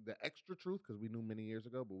nasty, the extra truth, because we knew many years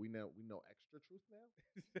ago, but we know extra truth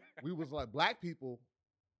now. We was like black people,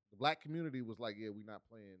 the black community was like, yeah, we're not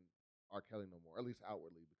playing R. Kelly no more, at least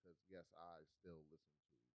outwardly, because yes, I still listen to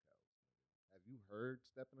Kelly. Have you heard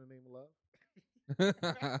 "Step in the Name of Love"?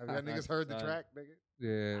 Have y'all niggas heard the Side. track, nigga?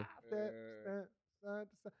 Yeah.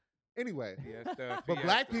 Anyway, Fiesta, but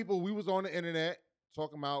black Fiesta. people, we was on the internet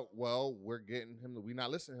talking about, well, we're getting him. We not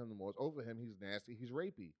listening to him no more. It's over him. He's nasty. He's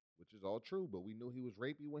rapey, which is all true. But we knew he was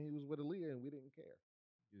rapey when he was with Aaliyah, and we didn't care.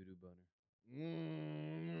 Doo-doo butter.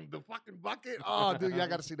 The fucking bucket. Oh, dude, y'all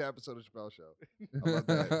got to see that episode of Chappelle Show. I love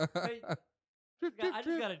that. I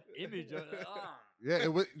just got an image of it. Ah. Yeah,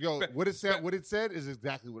 it was, what it said. What it said is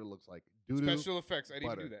exactly what it looks like. Doo-doo. Special effects. I didn't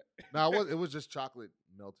butter. do that. No, it was just chocolate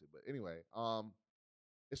melted. But anyway,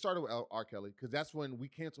 it started with R. Kelly because that's when we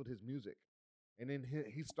canceled his music, and then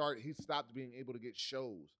he stopped being able to get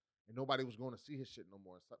shows, and nobody was going to see his shit no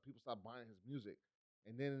more. People stopped buying his music,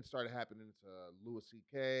 and then it started happening to Louis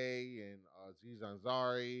C.K. and Aziz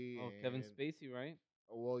Ansari. Oh, and, Kevin Spacey, right?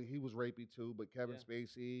 Well, he was rapey too, but Kevin Yeah.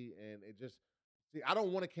 Spacey, and it just I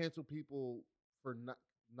don't want to cancel people for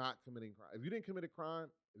not committing crime. If you didn't commit a crime,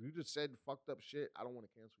 if you just said fucked up shit, I don't want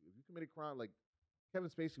to cancel you. If you committed crime, like Kevin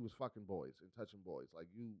Spacey was fucking boys and touching boys, like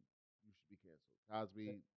you should be canceled.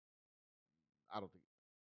 Cosby, I don't think.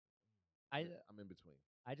 I'm in between.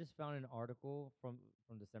 I just found an article from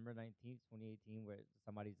December 19th, 2018, where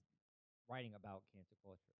somebody's writing about cancel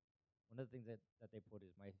culture. One of the things that they put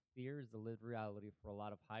is, my fear is the lived reality for a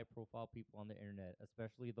lot of high-profile people on the internet,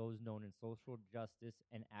 especially those known in social justice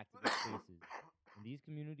and activist spaces. In these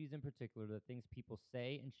communities in particular, the things people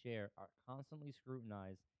say and share are constantly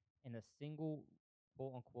scrutinized, and a single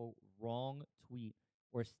quote-unquote wrong tweet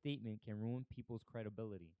or statement can ruin people's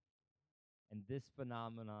credibility. And this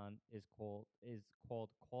phenomenon is called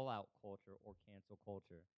call-out culture or cancel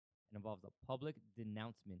culture, and involves a public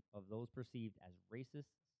denouncement of those perceived as racist,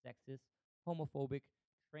 sexist, homophobic,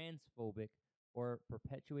 transphobic, or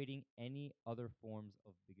perpetuating any other forms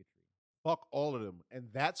of bigotry. Fuck all of them, and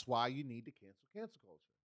that's why you need to cancel culture,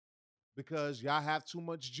 because y'all have too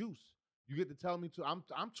much juice. You get to tell me to. I'm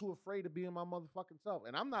too afraid of being my motherfucking self,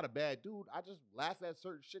 and I'm not a bad dude. I just laugh at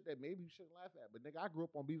certain shit that maybe you shouldn't laugh at. But nigga, I grew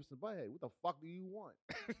up on Beavis and Butthead. What the fuck do you want?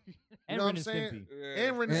 You And know what Ren I'm and saying? Stimpy.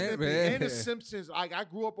 And Ren and And- Stimpy and the yeah. Simpsons. Like I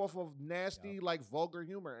grew up off of nasty, like vulgar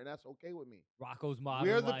humor, and that's okay with me. Rocco's Modern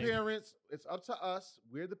We're the Life. parents. It's up to us.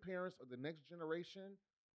 We're the parents of the next generation.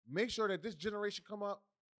 Make sure that this generation come up.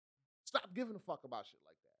 Stop giving a fuck about shit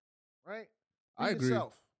like that, right? Be I agree.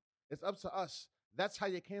 yourself. It's up to us. That's how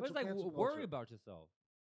you But cancel. it's like, cancel worry culture. about yourself.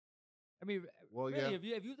 I mean, Well, really,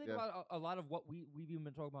 yeah. if you think Yeah. about a lot of what we've even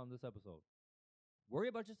been talking about in this episode, worry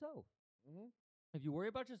about yourself. Mhm. If you worry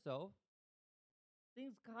about yourself,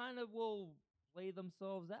 things kind of will play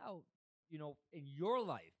themselves out, in your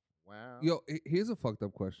life. Wow. Yo, here's a fucked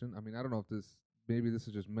up question. I mean, I don't know if maybe this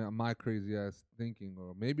is just my crazy ass thinking,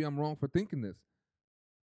 or maybe I'm wrong for thinking this.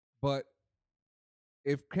 But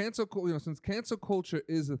if since cancel culture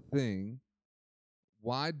is a thing,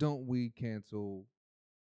 why don't we cancel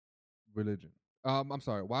religion? I'm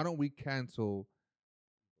sorry. Why don't we cancel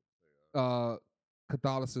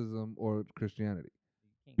Catholicism or Christianity.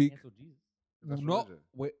 You can't Be- cancel Jesus. That's no, religion.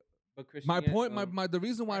 wait. But My Christian- point, my the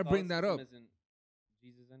reason why I bring that up. Catholicism isn't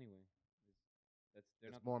Jesus anyway. They're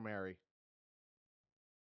It's not more Mary.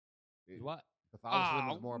 What?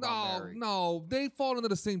 Catholicism is more about Mary. No, they fall into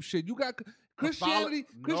the same shit. You got Christianity.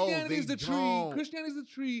 No, Christianity is they the tree. don't. Christianity is the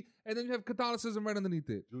tree, and then you have Catholicism right underneath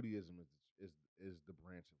it. Judaism is the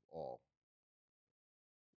branch of all.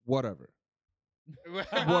 Whatever.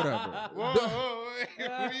 Whatever. Whoa, The- whoa,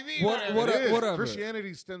 what do you mean? What- whatever? what- It is. whatever.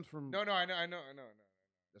 Christianity stems from. No, I know.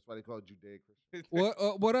 That's why they call it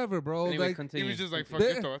Judeo-Christian. Whatever, bro. Anyway, Like He continue. was just like, fuck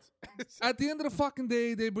They- your thoughts. at the end of the fucking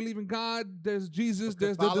day, they believe in God. There's Jesus.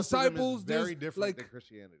 There's the Catholicism disciples. is very There's different like than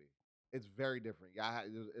Christianity. It's very different. Yeah,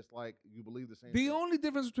 it's like you believe the same. the thing. only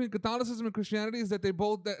difference between Catholicism and Christianity is that they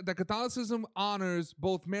both that Catholicism honors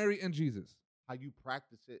both Mary and Jesus. How you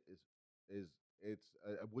practice it is it's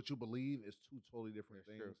what you believe is two totally different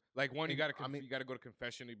That's things. true. Like one, you And, got to I mean- you got to go to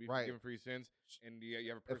confession to be Right. forgiven for your sins, and you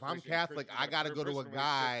have a If I'm personal Catholic, Christian, I gotta go to a personal relationship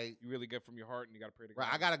guy. you really get from your heart, and you got to pray to God.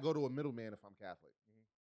 Right, I gotta go to a middleman if I'm Catholic.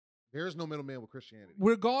 There is no middleman with Christianity.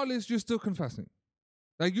 Regardless, you're still confessing.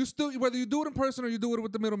 Like you still, whether you do it in person or you do it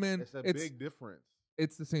with the middleman, It's a big difference.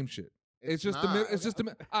 it's the same shit. It's just not. it's just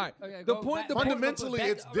the all right. Okay, The go point, back- the back- point, Fundamentally, back-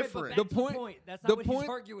 it's okay, but different. back The to point- That's the not what point- he's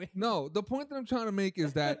arguing. no, the point that I'm trying to make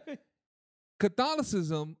is that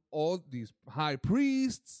Catholicism, all these high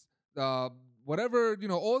priests, whatever,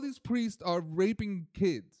 all these priests are raping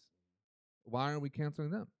kids. Why aren't we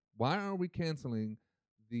canceling them? Why aren't we canceling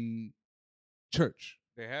the church?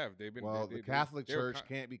 They have. They've been. Well, they- the they- Catholic they were Church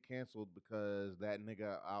can't be canceled because that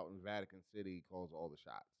nigga out in Vatican City calls all the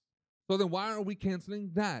shots. So then why aren't we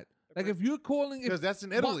canceling that? Like if you're calling, Because that's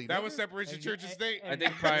in Italy. That nigga. was separation And- church and state. I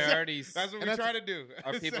think priorities That's what And we that's- try to do.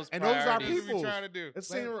 Our people's And those are priorities. That's what people. we trying to do. It's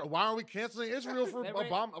saying, why are we canceling Israel for Let Ray- for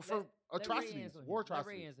let- let Ray atrocities, answer him. war Let Ray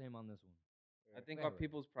atrocities? answer him on this one. I think Right, our right.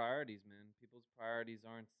 people's priorities, man. People's priorities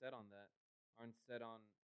aren't set on that. Aren't set on.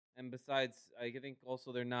 And besides, I think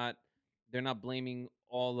also they're not blaming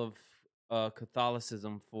all of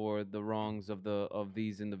Catholicism for the wrongs of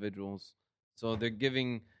these individuals. So they're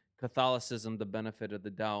giving Catholicism the benefit of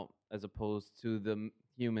the doubt as opposed to the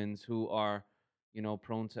humans who are,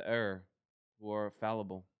 prone to error, who are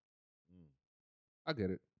fallible. I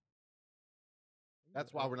get it.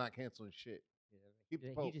 That's why we're not canceling shit. Keep the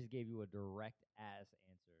He Pope. just gave you a direct ass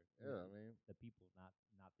answer. to Yeah, I mean, the people, not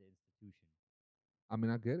the institution. I mean,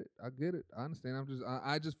 I get it. I understand.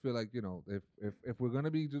 I just feel like if we're gonna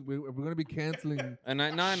be if we're gonna be canceling, And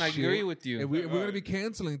I Shit. agree with you. if we're gonna be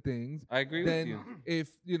canceling things, I agree then with you. if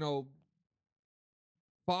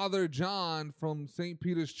Father John from St.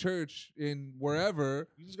 Peter's Church in wherever,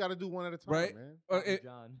 you just got to do one at a time, Right. man. Father it-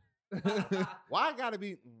 John. Why I gotta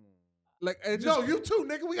be? like it just, No, you too,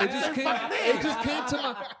 nigga. We got it just came. It just came to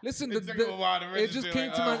my listen. It took him a while to It just register, came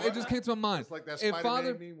like, to my. what? It just came to my mind. It's like that If Spider-Man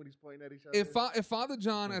Father- meme when he's pointing at each other. If Father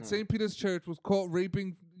John at Mhm. St. Peter's Church was caught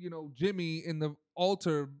raping, Jimmy in the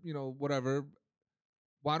altar, whatever,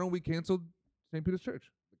 why don't we cancel St. Peter's Church?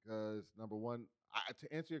 Because number one,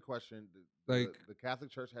 to answer your question, Like- the Catholic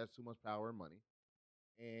Church has too much power and money,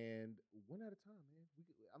 and one at a time,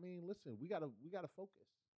 man. Listen, we gotta focus.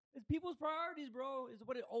 It's people's priorities, bro. It's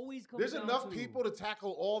what it always comes There's down enough to. people to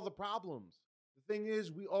tackle all the problems. The thing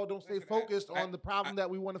is, we all don't stay Listen, focused I- on the problem that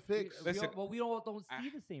we want to fix. Listen, We all don't see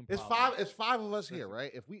the same It's problem. five. It's five of us here, Listen.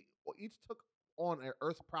 right? If we each took on an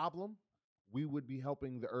Earth problem, we would be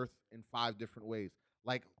helping the Earth in 5 different ways.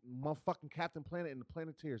 Like motherfucking Captain Planet and the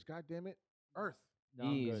Planeteers. God damn it, Earth. No,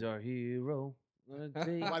 I'm He's good. our hero.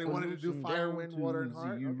 Nobody wanted to do fire, wind, water, and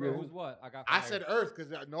heart? Okay. Who's what? I got. I fired. said Earth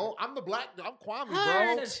because no, I'm the black. I'm Kwame,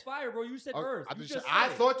 I bro. said fire, bro. You said Oh, Earth. I, You just just said- I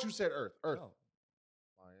said it. thought you said Earth. Earth. No.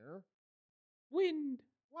 Fire. Wind.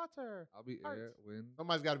 Water. I'll be Heart. air, wind.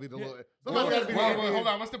 Somebody's got to be the Yeah. little. Well, Somebody's got to be the Wait, Indian. hold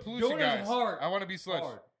on. What's the pollution, Doing guys? his heart. I want to be sludge.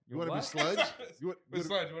 Hard. You want to be What? sludge? You With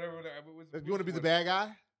sludge, whatever. want to be the bad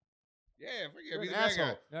guy? Yeah, forget You're be an the bad asshole.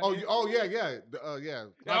 guy. Yeah, Oh, yeah. yeah.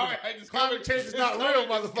 No, I just Climate change is not real,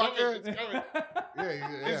 motherfucker. It's coming.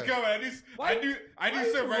 Yeah. It's coming. Why- I knew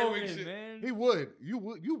Why some you right wing provoking, shit. man? He would. You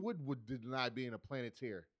would deny being a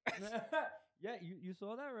Planeteer. Yeah, you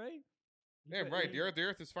saw that, right? He Yeah, said- right. The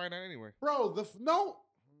Earth is finite anyway. Bro, no.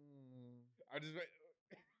 I just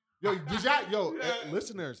Yo, did y'all,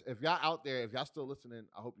 listeners, if y'all out there, if y'all still listening,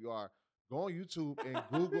 I hope you are. Go on YouTube and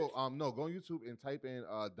Google. Go on YouTube and type in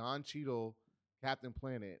Don Cheadle, Captain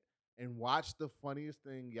Planet, and watch the funniest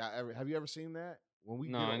thing y'all ever. Have you ever seen that? When we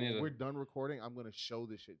No, I need when to- we're done recording, I'm gonna show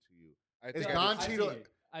this shit to you. I It's think Don I Cheadle.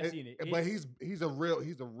 I've seen it. But he's a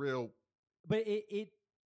real. But it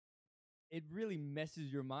it really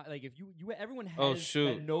messes your mind. Like if you everyone has Oh,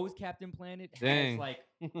 shoot. that knows Captain Planet Dang. has like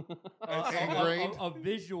Ingrained. a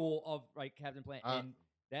visual of like Captain Planet, Uh, and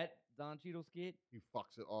that Don Cheadle skit He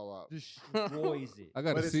fucks it all up. destroys it. I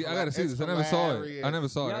gotta But see. it's I gotta see it's this. I never saw it. I hilarious. never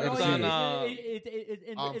saw it. Yeah, I no, gotta It's see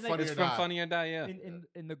on, it. like, Funny It's or from Die. Funny or Die, yeah.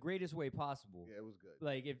 in the greatest way possible. Yeah, it was good.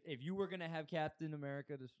 Like if you were gonna have Captain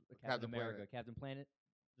America, Captain Planet. Captain Planet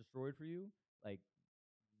destroyed for you, like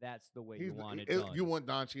that's the way you He's- want it it- done. You want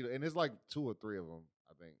Don Cheadle, and there's like 2 or 3 of them.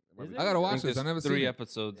 I think. It might Is be it? I gotta three. watch think this. I there's never 3 seen it.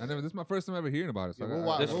 episodes. I never. This is my first time ever hearing about it. So Yeah, I we'll gotta-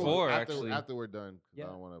 watch. There's we'll- 4, after, actually. After we're done, 'cause Yeah. I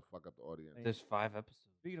don't want to fuck up the audience. Hey. There's 5 episodes.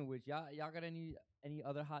 Speaking of which, y'all got any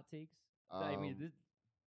other hot takes? I mean, Um, this,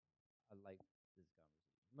 I like this conversation.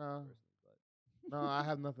 No, personally, no, I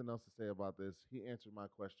have nothing else to say about this. He answered my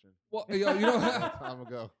question Well, yo, you know. a long time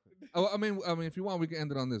ago. I mean, if you want, we can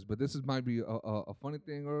end it on this. But this is might be a funny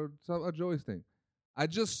thing or a joyous thing. I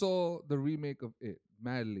just saw the remake of It,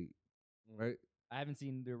 Madly, right? I haven't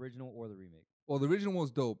seen the original or the remake. Well, the original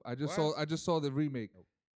was dope. I just What? saw the remake. Nope.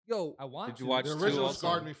 Yo, I want. Did you to. watch The two original also?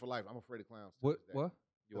 scarred me for life. I'm afraid of clowns. to what? this day. What?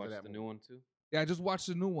 You Look at watched that the new movie. one too? Yeah, I just watched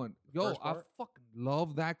the new one. Yo, first I part? fucking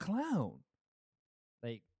love that clown.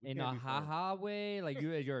 Like We in can't a be ha friends. ha way, like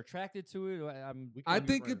you're attracted to it. We I can't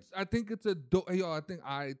be think friends. it's a dope. Yo,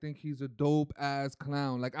 I think he's a dope ass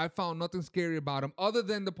clown. Like I found nothing scary about him other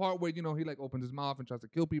than the part where he like opens his mouth and tries to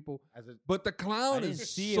kill people. As a But the I clown didn't is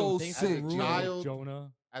see so him. Thanks for sick. As a ruining it, child-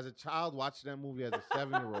 Jonah. as a child watching that movie as a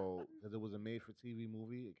 7-year-old because it was a made-for-TV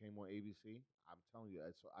movie. It came on ABC. I'm telling you,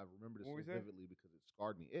 I remember this What so was that? vividly because it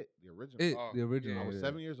scarred me. It, the original. It, Oh, the original. I was yeah.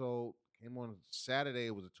 7 years old. Came on Saturday.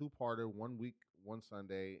 It was a 2-parter. 1 week, 1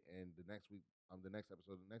 Sunday, and the next week, the next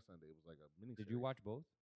episode, the next Sunday. It was like a mini. Did you watch both?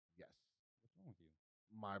 Yes. What's wrong with you?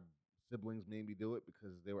 My siblings made me do it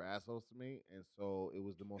because they were assholes to me, and so it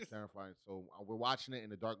was the most terrifying. So we're watching it in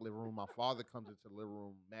the dark living room. My father comes into the living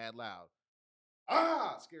room mad loud.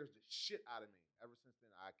 Scares the shit out of me. Ever since then,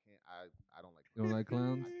 I can't. I don't like. You don't like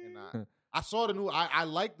clowns? I cannot. I saw the new. I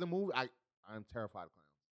like the movie. I'm terrified of clowns.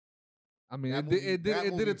 I mean, That it movie- did that it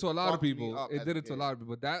did movie it to a lot of fucked me people. up It as did a it to a kid. lot of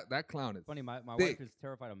people. That clown is Funny, my thick. wife is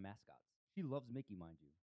terrified of mascots. She loves Mickey, mind you.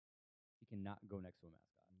 She cannot go next to a mascot.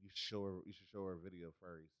 You should show her a video of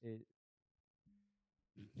furries. It,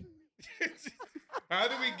 How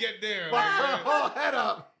did we get there? Head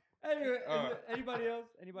up. anyway, anybody else?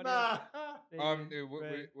 Anybody else? What, Fabian,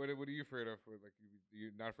 Ray? what are you afraid of? Like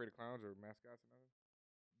you not afraid of clowns or mascots or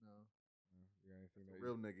nothing? No. You got anything that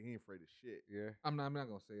Real nigga, he ain't afraid of shit. Yeah. I'm not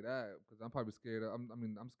gonna say that because I'm probably scared.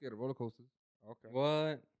 I'm scared of roller coasters. Okay.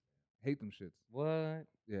 What? Hate them shits. What?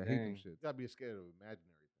 Yeah, hate them Dang. shits. You gotta be scared of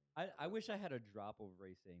imaginary things. I wish I had a drop of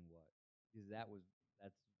Ray saying what, because that's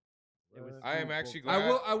it was. I am too actually vocal.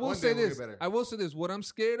 glad. I will One say day we'll get this. better. I will say this. What I'm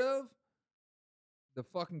scared of, the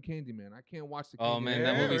fucking Candyman. I can't watch the Candyman. Oh man,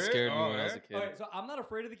 that Yeah, movie right? scared me Oh, when I was a yeah. kid. All right, so I'm not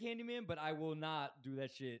afraid of the Candyman, but I will not do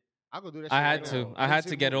that shit. I'll go do that. I shit had right to. now. I had See to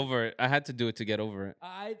the get movie. over it. I had to do it to get over it.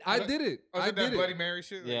 I did it. Was I it that did Bloody it. Mary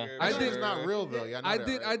shit? Yeah. I I know did- it's not real though. Yeah, I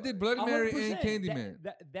did. I did Bloody Mary and 100%. Candyman.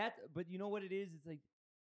 But you know what it is? It's like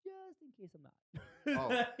just in case I'm not. Oh.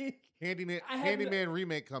 Like, Candyman, I have no- Candyman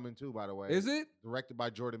remake coming too. By the way, Is it? directed by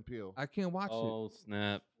Jordan Peele? I can't watch it. Oh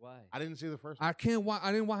snap! why? I didn't see the first. I can't watch.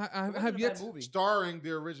 I didn't watch. I It wasn't have a yet. bad movie. Starring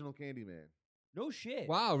the original Candyman. No shit.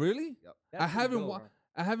 Wow, really? That's I haven't. pretty Wa- dope.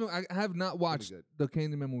 I haven't. I have not watched good. the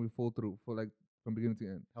Candyman movie full through for like from beginning to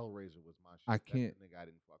end. Hellraiser was my shit. I That's the can't. nigga I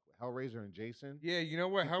didn't fuck with. Hellraiser and Jason. Yeah, you know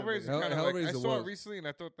what? Keep them Hellraiser niggas- kind of like, I Hellraiser saw was. it recently and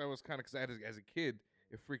I thought that was kind of because as a kid,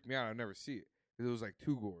 it freaked me out. I'd never see it because it was like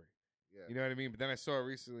too gory. Yeah. You know what I mean? But then I saw it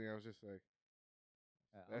recently and I was just like,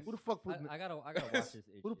 I'm- Who the fuck put? I gotta watch this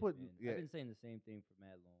issue. Who to put- man. yeah. I've been saying the same thing for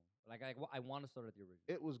mad long. Like I want to start at the original.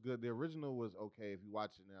 It was good. The original was okay. If you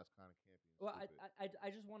watch it now, it's kind of campy. and Well, stupid. I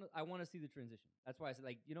just want to see the transition. That's why I said,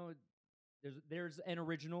 like, there's an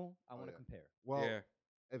original. I Oh, want to yeah. compare. Well, yeah.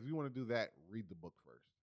 if you want to do that, read the book first,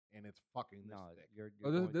 and it's fucking this No, thick. you're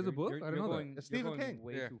Oh, there's- going- there's a you're- book? you're- I didn't you're know that. going- It's you're Stephen going King.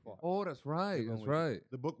 Way Yeah. too far. Oh, that's right. You're That's going way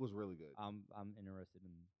right. The book was really good. I'm interested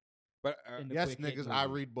in. But In the Yes, quick hit niggas, I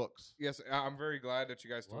movie. read books. yes, I'm very glad that you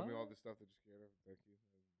guys told me all What? this stuff that you're scared of. Thank you.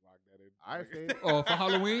 Log that in. All right, Fade. Oh, for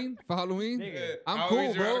Halloween? For Halloween? Nigga. I'm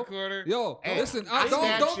Halloween's cool, around bro. the corner. Yo, Hey, listen, I don't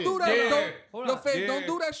stab do shit. that. Yeah. Don't, Hold yo, on. Fade, Yeah. don't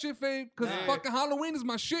do that shit, Fade, because Nah. fucking Halloween is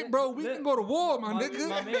my shit, bro. We Li- can go to war, my my- nigga.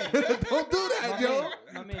 my man. Don't do that, My yo. man,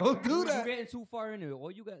 my man, Don't do that. You're getting too far into it. All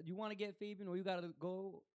you want to get Fabian, all you gotta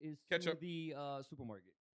go is to Ketchup. the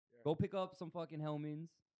supermarket. Yeah. Go pick up some fucking Hellmans.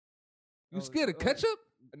 You scared of ketchup?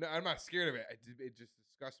 No, I'm not scared of it. It just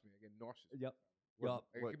disgusts me. I get nauseous. Yep. Yup.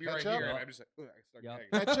 It What, could be right ketchup? here, and Yup. I'm just like, ugh, I start Yup.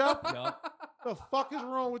 gagging. Ketchup? Yup. The fuck is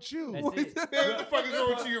wrong with you? That's it. Man, what the fuck is wrong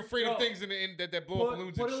with you? You're afraid Yo, of things that blow up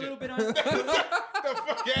balloons Put and a shit. little bit on. the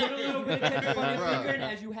fuck Put a little bit of ketchup on your Bruh. finger, and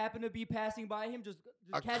as you happen to be passing by him, just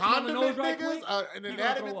A catch him on the nose condiment, right niggas? quick. An he gonna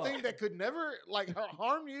inanimate throw thing up. that could never like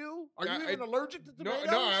harm you? Are Nah, you even allergic to No,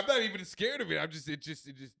 tomatoes? no, I'm not even scared of it. I'm just, it just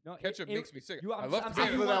No, ketchup it- makes me sick. you- I I'm- love I'm I saying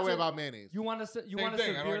tomatoes. you feel that want way to- about mayonnaise. You want to Same severely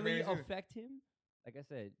thing. I don't like mayonnaise either. affect him? Like I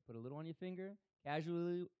said, put a little on your finger,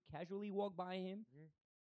 casually walk by him,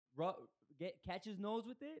 catch his nose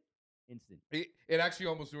with it, instant. It actually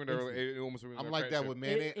almost ruined Instant. it almost ruined I'm our like that friendship. with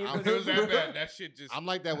mayonnaise. It I'm, was- It was that bad. That shit just. I'm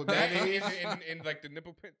like that with that mayonnaise. and like the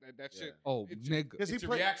nipple pin. That shit. Oh, It's nigga. Because he It's a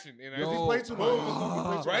played. reaction. And Because he Yo. played too much.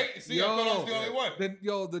 Oh. right? See, I thought I was the only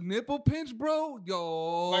one. The nipple pinch, bro.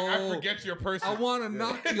 Yo, Like I forget your person. I want to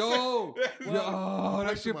knock. Yo, Well, that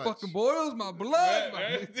too shit much. fucking boils my blood. Yeah, my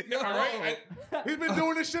right? nigga. Yo. All right. He's been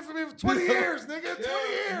doing this shit for me for 20 years, nigga. 20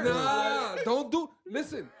 years. Nah, don't do.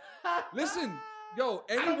 Listen. Yo,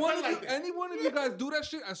 any don't one play of like you, that. any one of you guys do that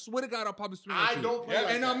shit, I swear to God, I'll probably swing at I you. don't play Yeah,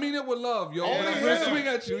 like And that. I mean it with love, yo. Only I'm gonna him. swing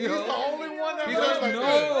at you, He's yo. the only one that He plays doesn't like know.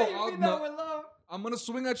 that. You I'll mean that not- with love? I'm gonna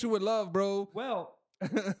swing at you with love, bro. Well,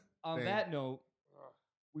 on Same. that note,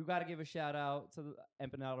 we've got to give a shout out to the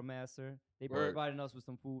Empanada Master. They've been Word. providing us with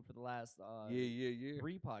some food for the last Yeah.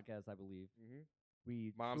 3 podcasts, I believe. Mhm.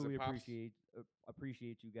 We Moms truly and pops.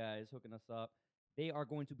 appreciate you guys hooking us up. They are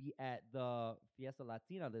going to be at the Fiesta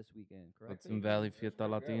Latina this weekend, correct? Hudson Valley Fiesta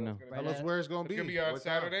Latina. Tell us where it's going to It's be. gonna be on What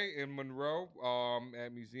time? Saturday in Monroe,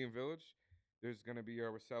 at Museum Village. There's gonna be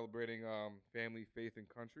we're celebrating family, faith, and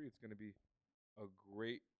country. It's gonna be a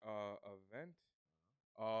great event.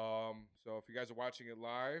 So if you guys are watching it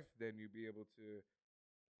live, then you'll be able to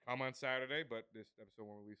come on Saturday. But this episode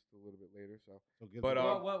won't release a little bit later. So So give But,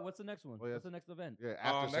 them- What's the next one? well, What's the next event? yeah,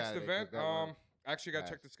 after next Saturday, event, 'cause that one- actually got to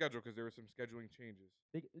check passed. the schedule because there were some scheduling changes.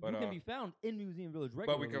 You can be found in Museum Village But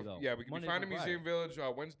regularly, we can, though. yeah, we can Monday be found through in Museum Friday.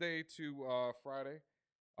 Village Wednesday to Friday,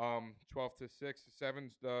 12 to 6 to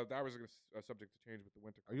 7. The hours are subject to change with the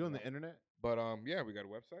winter. Are you on coming the up. internet? But yeah, we got a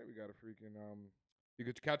website. We got a freaking you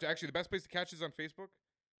could catch. Actually, the best place to catch is on Facebook.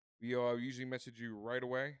 We usually message you right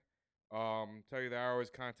away. Tell you the hours.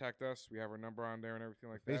 Contact us. We have our number on there and everything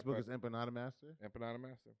like that. Facebook is Empanada Master. Empanada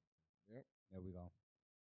Master. There we go.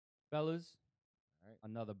 Fellas, Alright.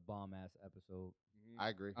 another bomb-ass episode. Mhm. I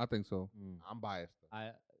agree. I think so. I'm biased. Though.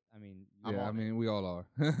 I mean, I'm Yeah, I on it. mean, we all are.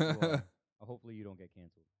 you are. Hopefully you don't get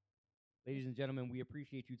canceled. Ladies and gentlemen, we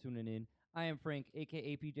appreciate you tuning in. I am Frank,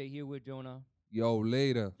 a.k.a. PJ, here with Jonah, Yo,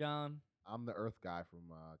 later. John, I'm the Earth guy from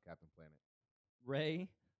Captain Planet. Ray,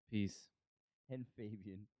 Peace. and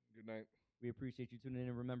Fabian. Good night. We appreciate you tuning in.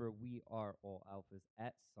 And remember, we are all alphas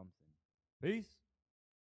at something. Peace.